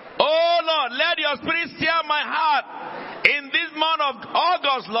 Oh Lord, let your spirit steer my heart in this month of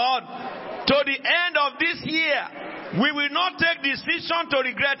August, Lord, to the end of this year. We will not take decision to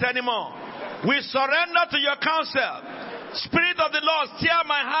regret anymore. We surrender to your counsel. Spirit of the Lord, steer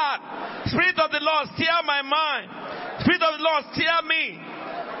my heart. Spirit of the Lord, steer my mind. Spirit of the Lord, steer me.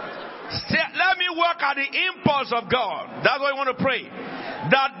 Let me work at the impulse of God. That's what I want to pray.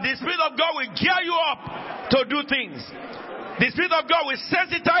 That the Spirit of God will gear you up to do things. The Spirit of God will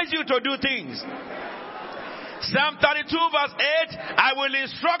sensitize you to do things. Psalm 32 verse 8, I will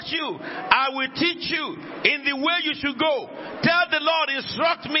instruct you. I will teach you in the way you should go. Tell the Lord,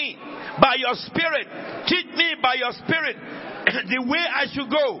 instruct me by your Spirit. Teach me by your Spirit the way I should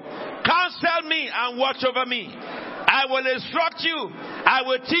go. Counsel me and watch over me. I will instruct you. I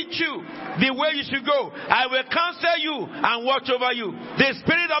will teach you the way you should go. I will counsel you and watch over you. The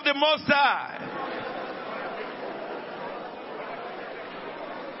Spirit of the Most High.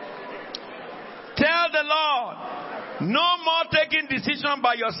 Tell the Lord, no more taking decision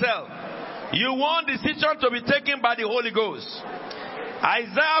by yourself. You want decision to be taken by the Holy Ghost.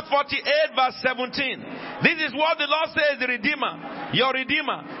 Isaiah 48 verse 17. This is what the Lord says, the Redeemer, your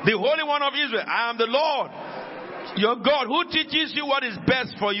Redeemer, the Holy One of Israel. I am the Lord, your God, who teaches you what is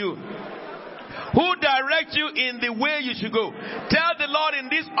best for you, who directs you in the way you should go. Tell the Lord in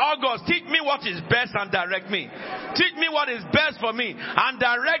this August, teach me what is best and direct me. Teach me what is best for me and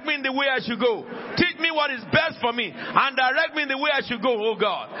direct me in the way I should go. Teach me what is best for me and direct me in the way I should go, oh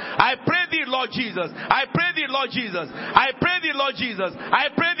God. I pray thee, Lord Jesus. I pray thee, Lord Jesus. I pray thee, Lord Jesus.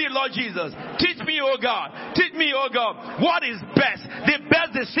 I pray thee, Lord Jesus. Teach me, oh God. Teach me, oh God, what is best. The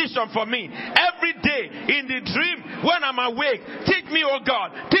best decision for me. Every day in the dream when I'm awake. Teach me, oh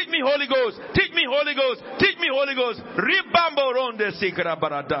God. Teach me, Holy Ghost. Teach me, Holy Ghost. Teach me, Holy Ghost. Ribambo ronde sikra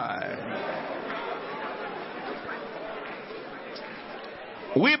baradai.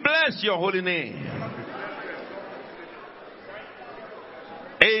 We bless your holy name.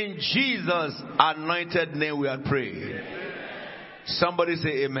 In Jesus' anointed name we are praying. Somebody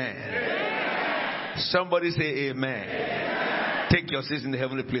say amen. Somebody say amen. Take your seats in the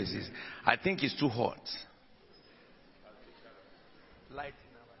heavenly places. I think it's too hot. Light.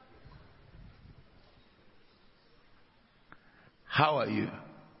 How are you?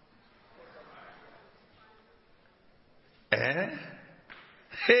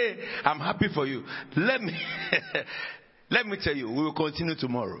 Hey, I'm happy for you. Let me tell you, we will continue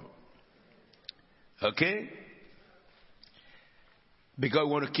tomorrow. Okay? Because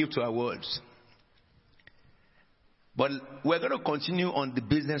we want to keep to our words. But we're going to continue on the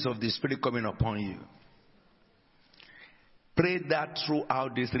business of the Spirit coming upon you. Pray that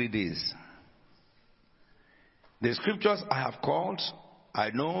throughout these 3 days. The scriptures I have called, I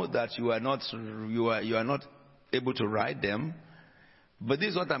know that you are not able to write them, but this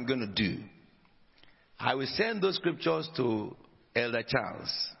is what I'm going to do. I will send those scriptures to Elder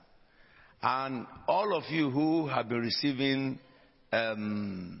Charles, and all of you who have been receiving,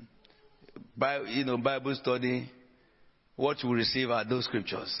 Bible study, what you will receive are those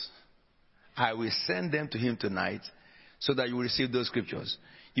scriptures. I will send them to him tonight, so that you will receive those scriptures.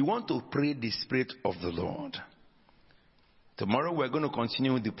 You want to pray the Spirit of the Lord. Tomorrow we're going to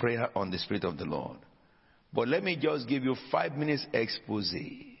continue with the prayer on the Spirit of the Lord. But let me just give you 5 minutes expose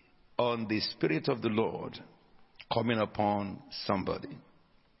on the Spirit of the Lord coming upon somebody.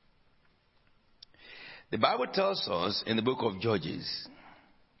 The Bible tells us in the book of Judges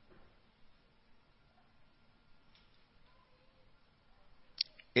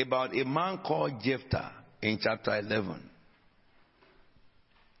about a man called Jephthah in chapter 11.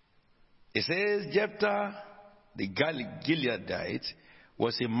 It says Jephthah, the Gileadite,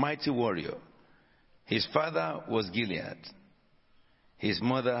 was a mighty warrior. His father was Gilead. His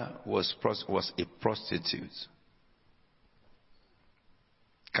mother was a prostitute.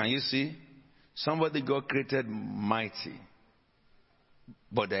 Can you see? Somebody God created mighty,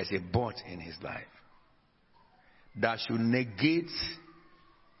 but there's a but in his life that should negate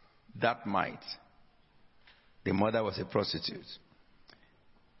that might. The mother was a prostitute.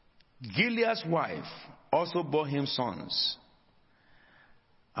 Gilead's wife also bore him sons.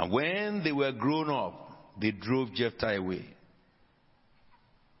 And when they were grown up, they drove Jephthah away.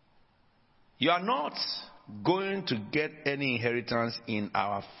 You are not going to get any inheritance in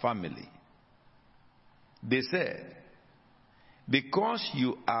our family. They said, because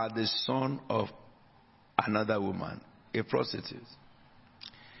you are the son of another woman, a prostitute.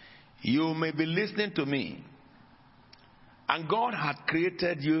 You may be listening to me, and God had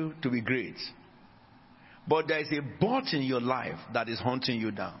created you to be great. But there is a bot in your life that is hunting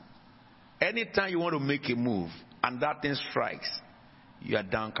you down. Anytime you want to make a move and that thing strikes, you are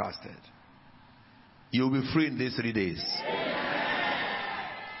downcasted. You will be free in these 3 days.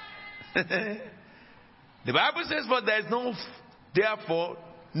 The Bible says, "For there is therefore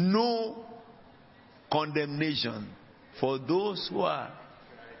no condemnation for those who are."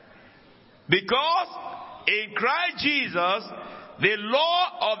 Because in Christ Jesus, the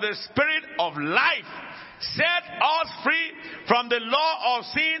law of the Spirit of life set us free from the law of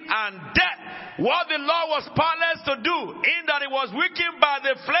sin and death. What the law was powerless to do, in that it was weakened by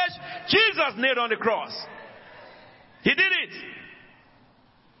the flesh, Jesus nailed on the cross. He did it.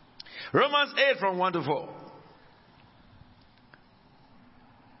 Romans 8 from 1 to 4.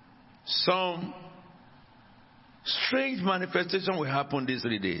 Some strange manifestation will happen these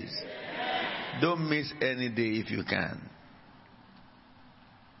 3 days. Don't miss any day if you can.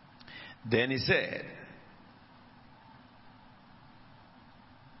 Then he said,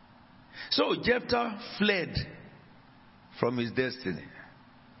 so Jephthah fled from his destiny,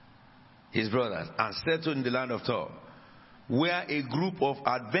 his brothers, and settled in the land of Tob, where a group of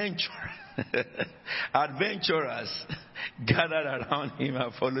adventurers gathered around him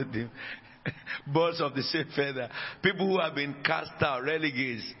and followed him. Birds of the same feather, people who have been cast out,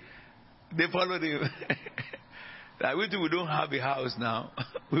 renegades, they followed him. Like, we don't have a house now.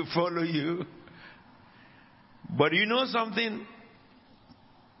 We follow you. But you know something?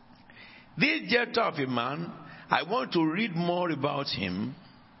 This Jephthah of a man, I want to read more about him.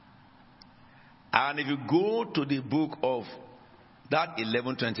 And if you go to the book of that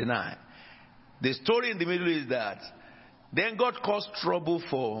 11:29, the story in the middle is that then God caused trouble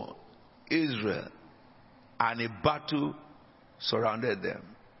for Israel, and a battle surrounded them.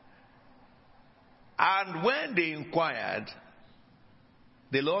 And when they inquired,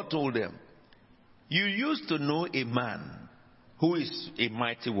 the Lord told them, you used to know a man who is a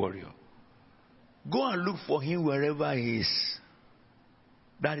mighty warrior. Go and look for him wherever he is.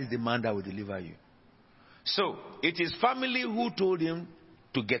 That is the man that will deliver you. So, it is family who told him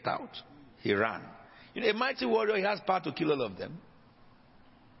to get out. He ran. You know, a mighty warrior, he has power to kill all of them.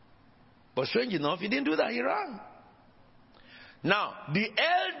 But strange enough, he didn't do that. He ran. Now, the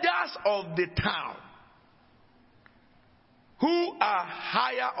elders of the town, who are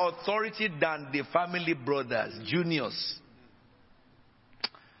higher authority than the family brothers, juniors.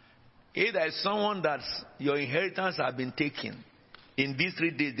 If there is someone that your inheritance has been taken, in these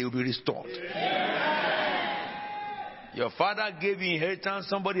 3 days they will be restored. Your father gave you inheritance,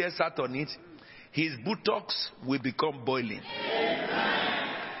 somebody else sat on it. His buttocks will become boiling.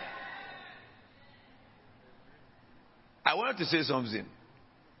 I wanted to say something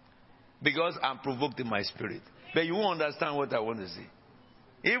because I'm provoked in my spirit. But you won't understand what I want to say.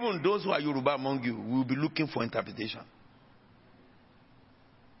 Even those who are Yoruba among you will be looking for interpretation.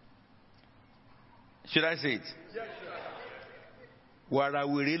 Should I say it?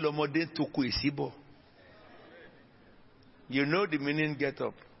 You know the meaning, get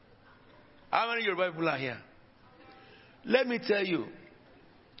up. How many Yoruba people are here? Let me tell you.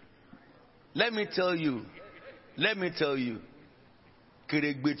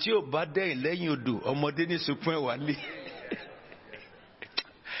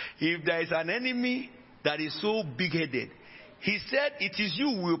 If there is an enemy that is so big-headed, he said it is you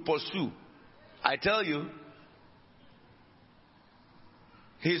who will pursue. I tell you,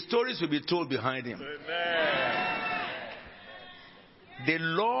 his stories will be told behind him. Amen. The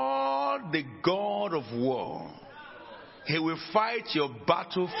Lord, the God of war, he will fight your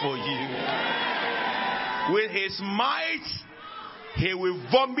battle for you. With his might, he will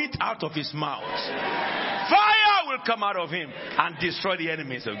vomit out of his mouth. Fire will come out of him and destroy the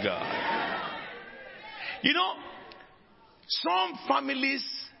enemies of God. You know, some families,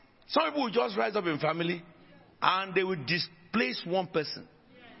 some people will just rise up in family and they will displace one person.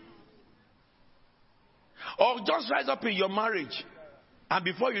 Or just rise up in your marriage and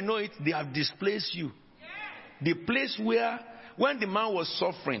before you know it, they have displaced you. The place where, when the man was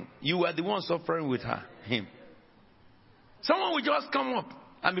suffering, you were the one suffering with him. Someone will just come up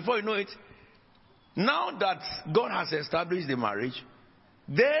and before you know it, now that God has established the marriage,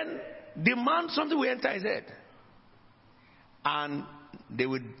 then the man, something will enter his head. And they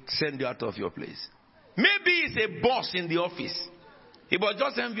will send you out of your place. Maybe he's a boss in the office. He was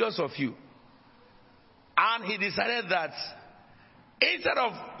just envious of you. And he decided that instead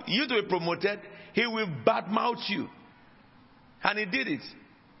of you to be promoted, he will badmouth you. And he did it.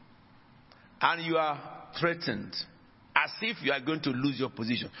 And you are threatened. As if you are going to lose your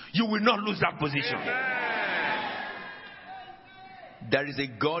position. You will not lose that position. There is a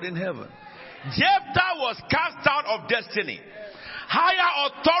God in heaven. Jephthah was cast out of destiny. Higher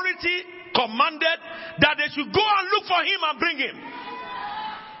authority commanded that they should go and look for him and bring him.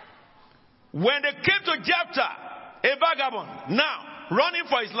 When they came to Jephthah, a vagabond, now running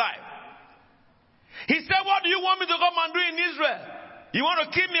for his life, he said, what do you want me to come and do in Israel? You want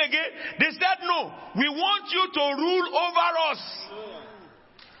to kill me again? They said, no, we want you to rule over us.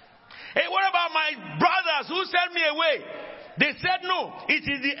 Hey, what about my brothers who sent me away? They said, no, it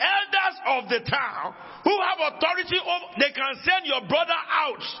is the elders of the town who have authority over, they can send your brother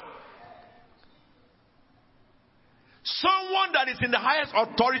out. Someone that is in the highest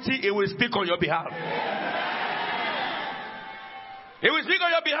authority, it will speak on your behalf. It will speak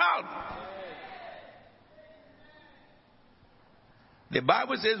on your behalf. The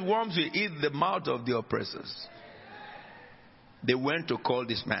Bible says worms will eat the mouth of the oppressors. They went to call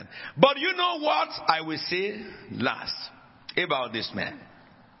this man. But you know what I will say last about this man.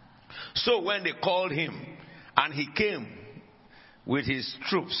 So when they called him and he came with his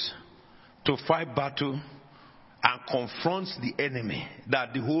troops to fight battle and confronts the enemy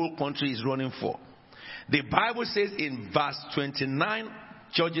that the whole country is running for. The Bible says in verse 29,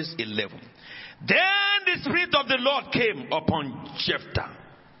 Judges 11. Then the Spirit of the Lord came upon Jephthah.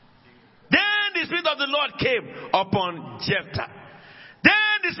 Then the Spirit of the Lord came upon Jephthah.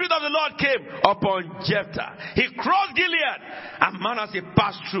 Then the Spirit of the Lord came upon Jephthah. He crossed Gilead, and Manasseh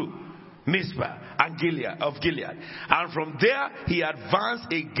passed through Mizpah and Gilead. And from there he advanced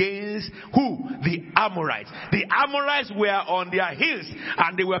against who? The Amorites. The Amorites were on their heels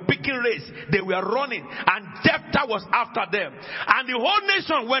and they were picking race. They were running, and Jephthah was after them. And the whole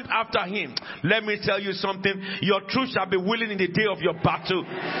nation went after him. Let me tell you something. Your troops shall be willing in the day of your battle.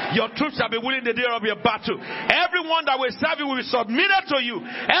 Your troops shall be willing in the day of your battle. Everyone that will serve you will be submitted to you.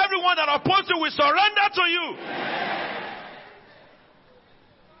 Everyone that opposes you will surrender to you.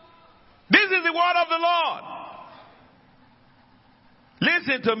 This is the word of the Lord.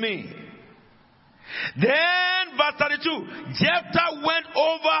 Listen to me. Then, verse 32, Jephthah went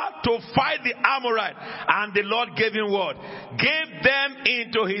over to fight the Amorite, and the Lord gave him what? Gave them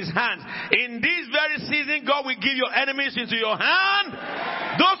into his hands. In this very season, God will give your enemies into your hand.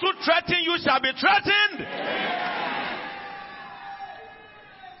 Those who threaten you shall be threatened.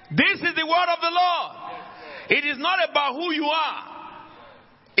 This is the word of the Lord. It is not about who you are.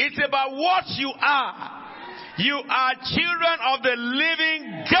 It's about what you are. You are children of the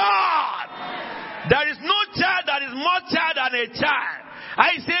living God. There is no child that is more child than a child.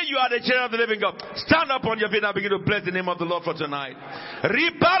 I say you are the children of the living God. Stand up on your feet and begin to bless the name of the Lord for tonight.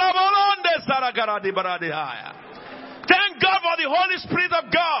 Thank God for the Holy Spirit of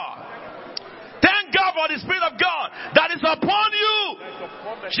God. Thank God for the Spirit of God that is upon you.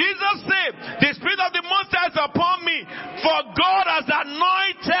 Jesus said, the Spirit of the Most High is upon me, for God has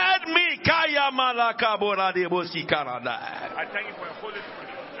anointed me. I thank you for your Holy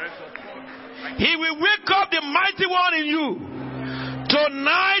Spirit. He will wake up the mighty one in you.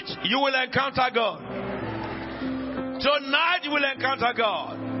 Tonight you will encounter God. Tonight you will encounter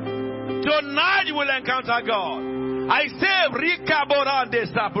God. Tonight you will encounter God. I say,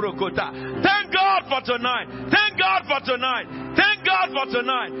 thank God for tonight. Thank God for tonight. Thank God for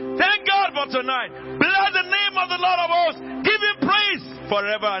tonight. Thank God for tonight. Bless the name of the Lord of hosts. Give him praise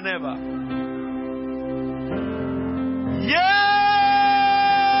forever and ever.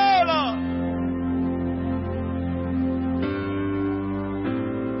 Yeah, Lord.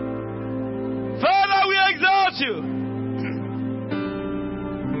 Father, we exalt you.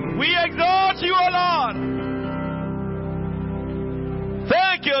 We exalt you, O Lord.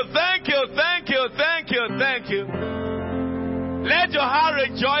 Thank you, thank you, thank you, thank you, thank you. Let your heart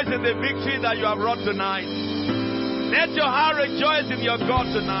rejoice in the victory that you have wrought tonight. Let your heart rejoice in your God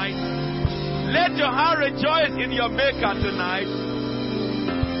tonight. Let your heart rejoice in your Maker tonight.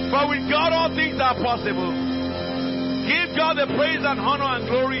 For with God all things are possible. Give God the praise and honor and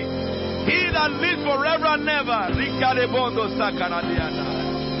glory. He that lives forever and ever.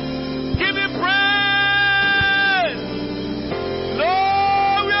 Give him praise.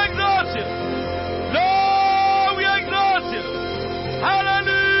 Lord, we exalt you. Lord, we exalt you.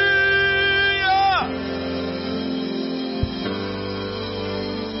 Hallelujah.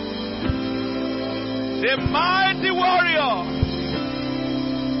 The mighty warrior.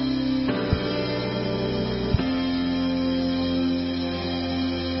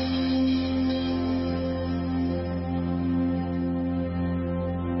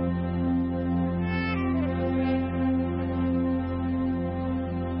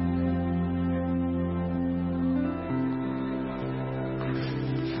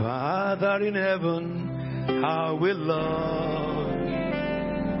 Father in heaven, I will love you.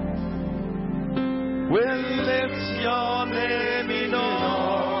 We'll lift your name in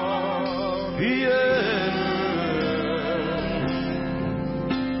all the earth.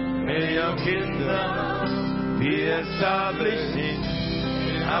 May your kingdom be established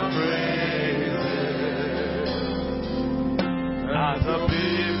in our praises. As a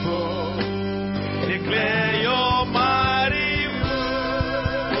people, declare your mighty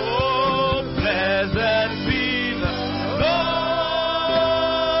word. Oh, blessed be the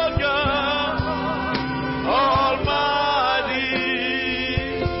Lord God Almighty,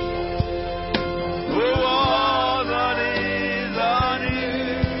 who was and is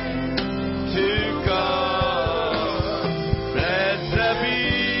to come. Blessed be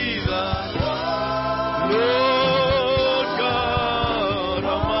the Lord God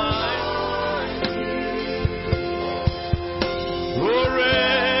Almighty, who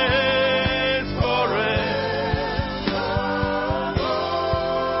reigns forever.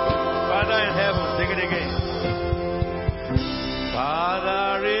 Father in heaven, sing it again.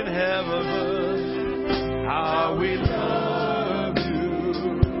 Father in heaven, how we love you.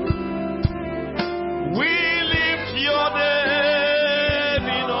 We lift your name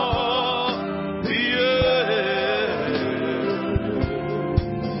in all the earth.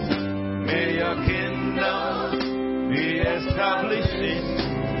 May your kingdom be established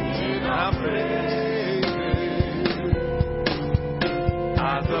in our praise.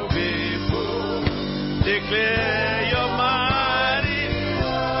 As a people, declare your mighty.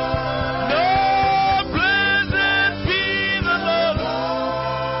 Lord, blessed be the Lord,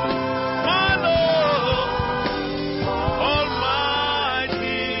 my Lord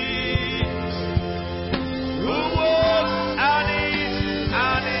Almighty, who was and is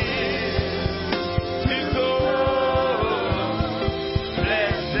to come.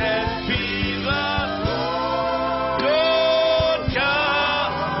 Blessed be the Lord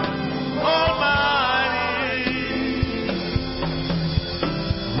God Almighty,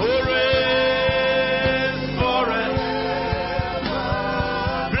 who reigns forever.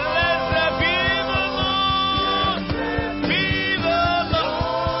 Blessed be the Lord, be the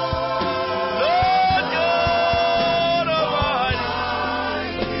Lord God Almighty.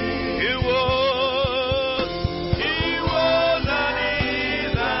 He was and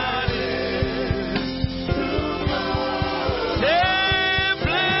is to come. Say,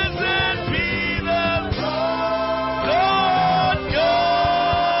 blessed be the Lord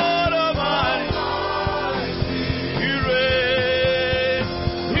God Almighty. He reigns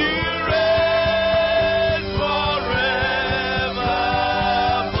forevermore.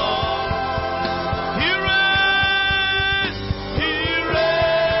 He reigns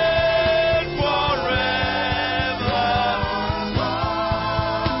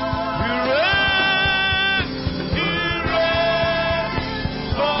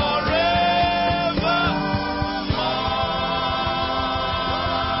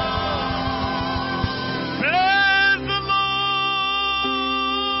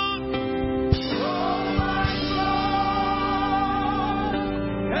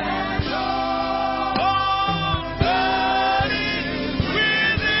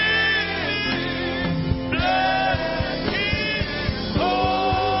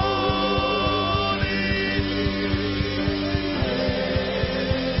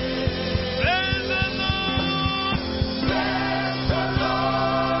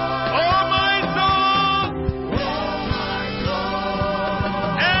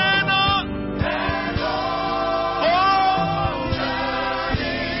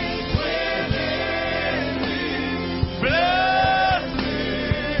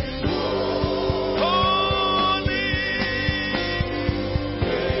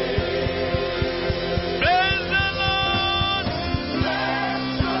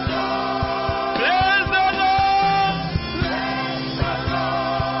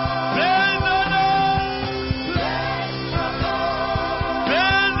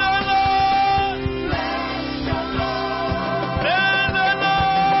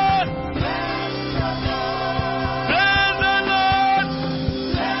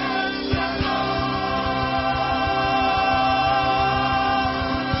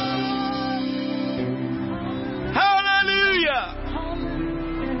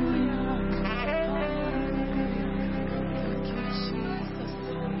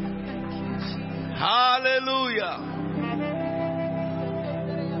Hallelujah.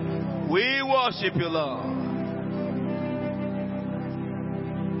 We worship you, Lord.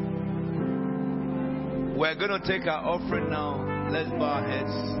 We're going to take our offering now. Let's bow our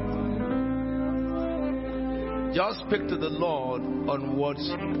heads. Just speak to the Lord on what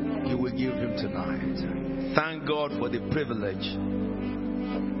you will give him tonight. Thank God for the privilege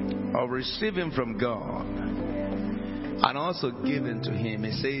of receiving from God and also giving to Him.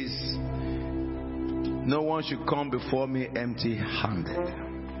 He says, no one should come before me empty-handed.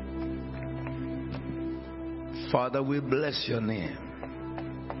 Father, we bless your name.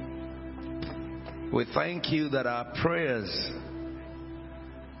 We thank you that our prayers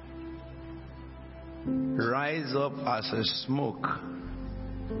rise up as a smoke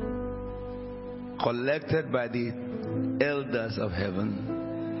collected by the elders of heaven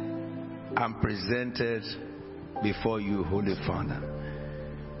and presented before you, Holy Father.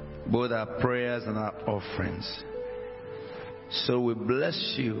 Both our prayers and our offerings. So we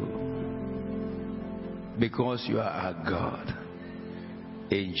bless you because you are our God.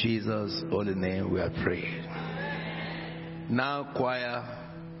 In Jesus' holy name we are praying. Now, choir,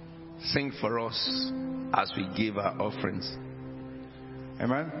 sing for us as we give our offerings.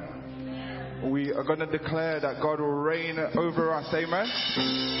 Amen. We are going to declare that God will reign over us. Amen.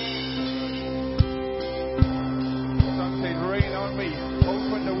 Son says, rain on me.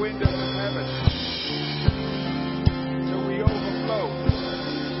 Open the windows of heaven till we overflow.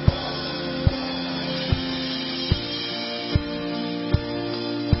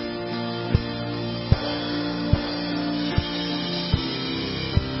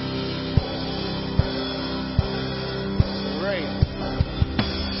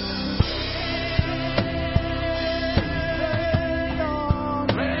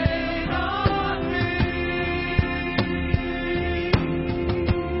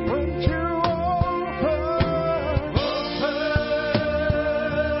 When you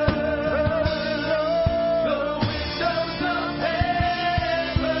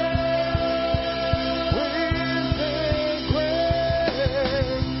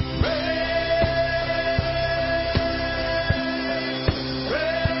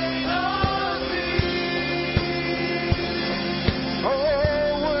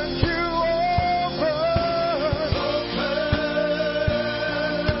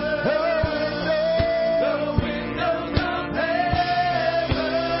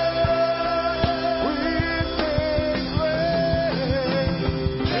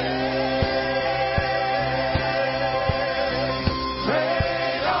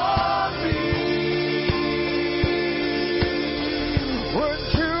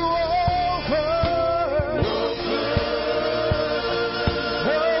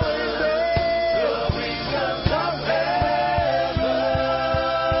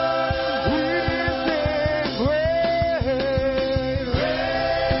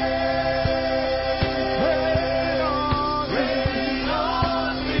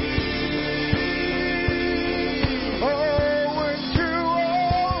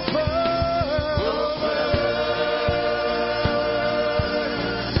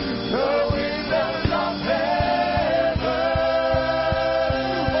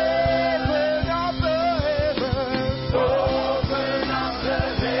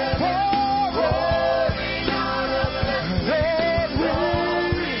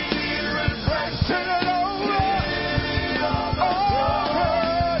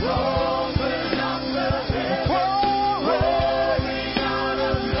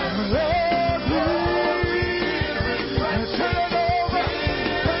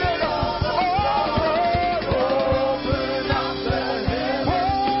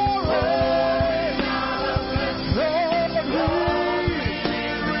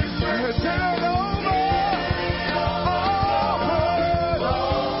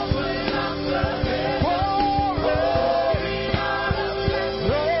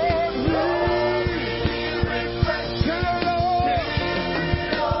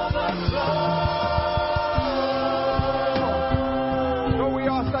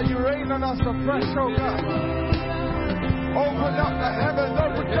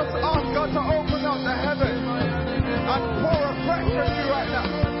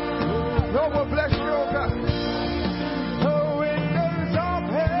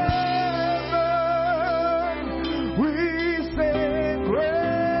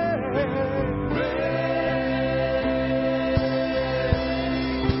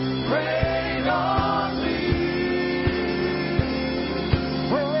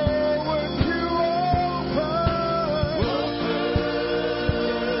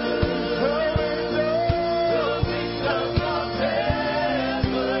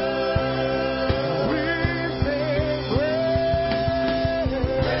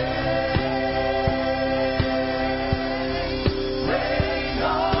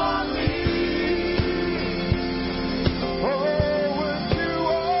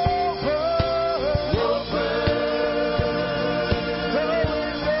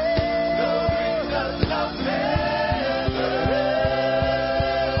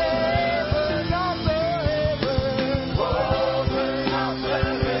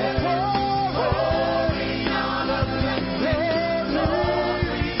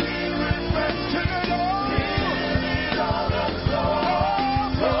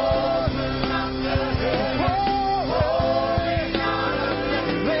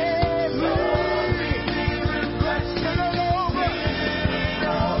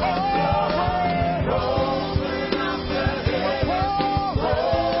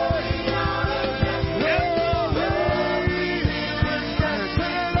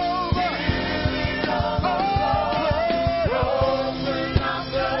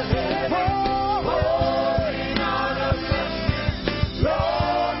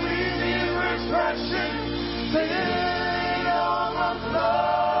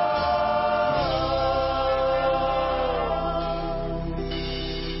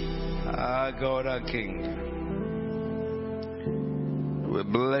our King. We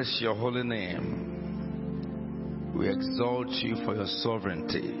bless your holy name. We exalt you for your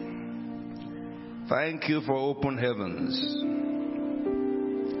sovereignty. Thank you for open heavens.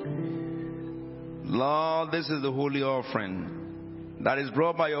 Lord, this is the holy offering that is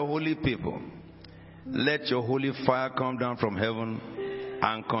brought by your holy people. Let your holy fire come down from heaven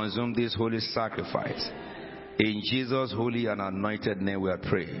and consume this holy sacrifice. In Jesus' holy and anointed name we are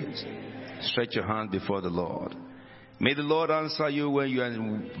prayed. Stretch your hand before the Lord. May the Lord answer you when you are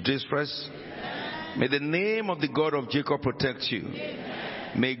in distress. May the name of the God of Jacob protect you.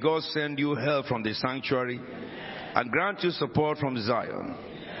 May God send you help from the sanctuary and grant you support from Zion.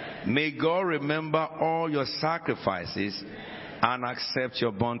 May God remember all your sacrifices and accept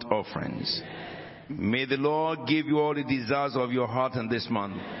your burnt offerings. May the Lord give you all the desires of your heart in this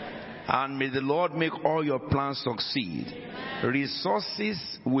month. And may the Lord make all your plans succeed. Resources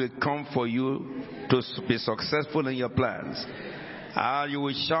will come for you to be successful in your plans. And you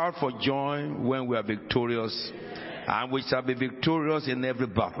will shout for joy when we are victorious. And we shall be victorious in every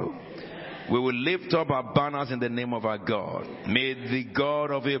battle. We will lift up our banners in the name of our God. May the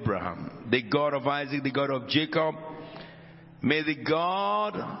God of Abraham, the God of Isaac, the God of Jacob, may the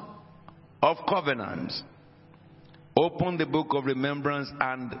God of covenants open the book of remembrance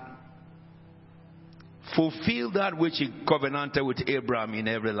and fulfill that which he covenanted with Abraham in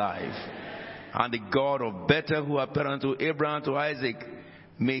every life. And the God of Bethel who appeared unto Abraham, to Isaac,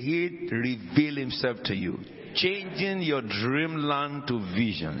 may he reveal himself to you, changing your dreamland to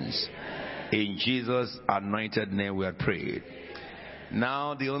visions. In Jesus' anointed name we are prayed.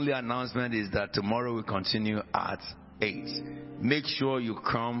 Now the only announcement is that tomorrow we continue at 8. Make sure you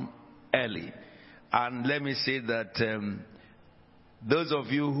come early. And let me say that those of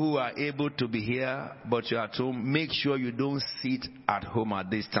you who are able to be here but you're at home, make sure you don't sit at home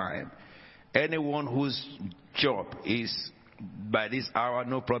at this time. Anyone whose job is by this hour,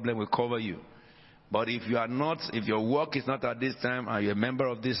 no problem, will cover you. But if you are not, if your work is not at this time and you're a member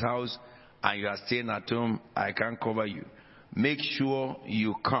of this house and you are staying at home, I can't cover you. Make sure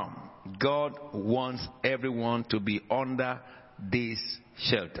you come. God wants everyone to be under this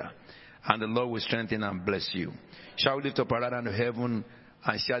shelter. And the Lord will strengthen and bless you. Shall we lift up our right hand to heaven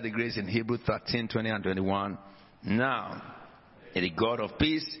and share the grace in Hebrews 13, 20 and 21? Now, may the God of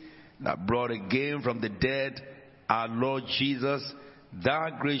peace that brought again from the dead our Lord Jesus,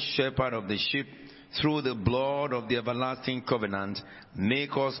 that great shepherd of the sheep, through the blood of the everlasting covenant,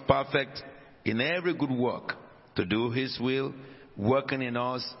 make us perfect in every good work, to do his will, working in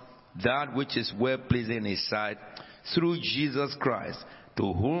us that which is well pleasing in his sight, through Jesus Christ,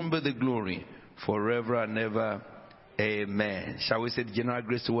 to whom be the glory forever and ever. Amen. Shall we say the general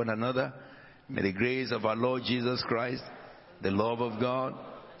grace to one another? May the grace of our Lord Jesus Christ, the love of God,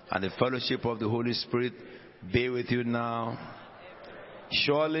 and the fellowship of the Holy Spirit be with you now.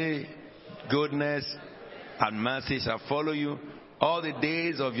 Surely goodness and mercy shall follow you all the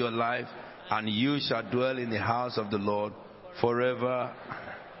days of your life, and you shall dwell in the house of the Lord forever.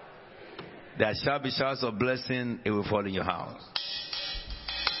 There shall be showers of blessing, it will fall in your house.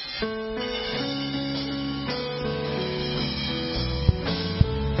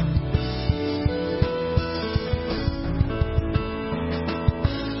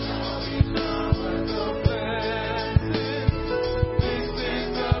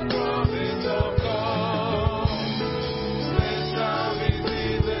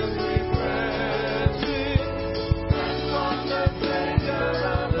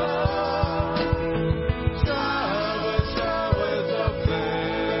 With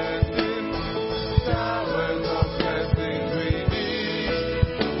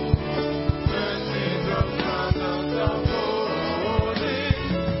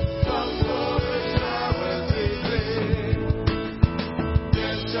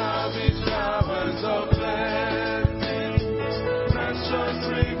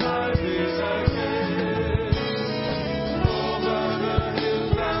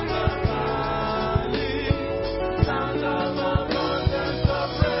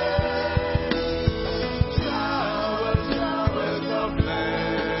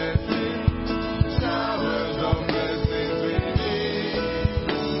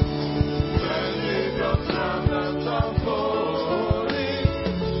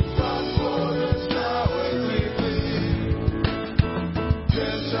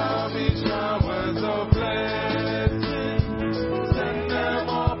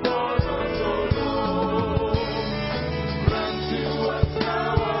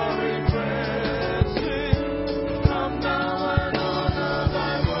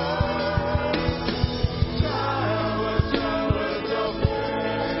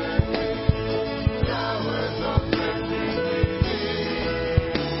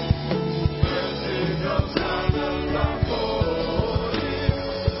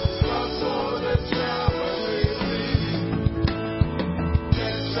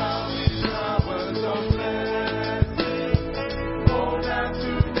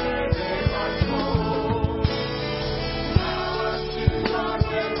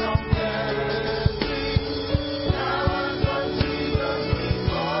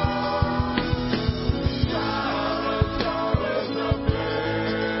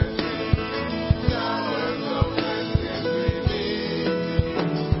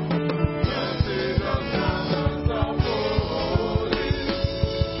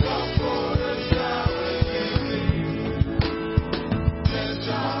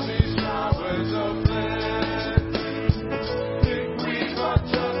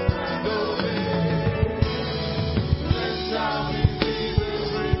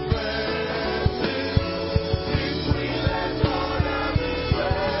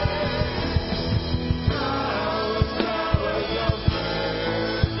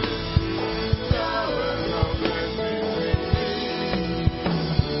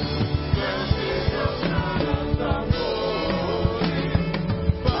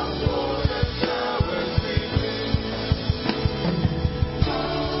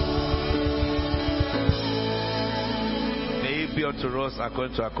unto us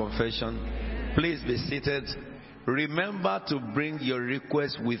according to our confession. Please be seated. Remember to bring your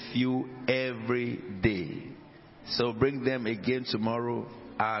requests with you every day. So bring them again tomorrow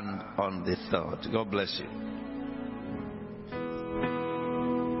and on the 3rd. God bless you.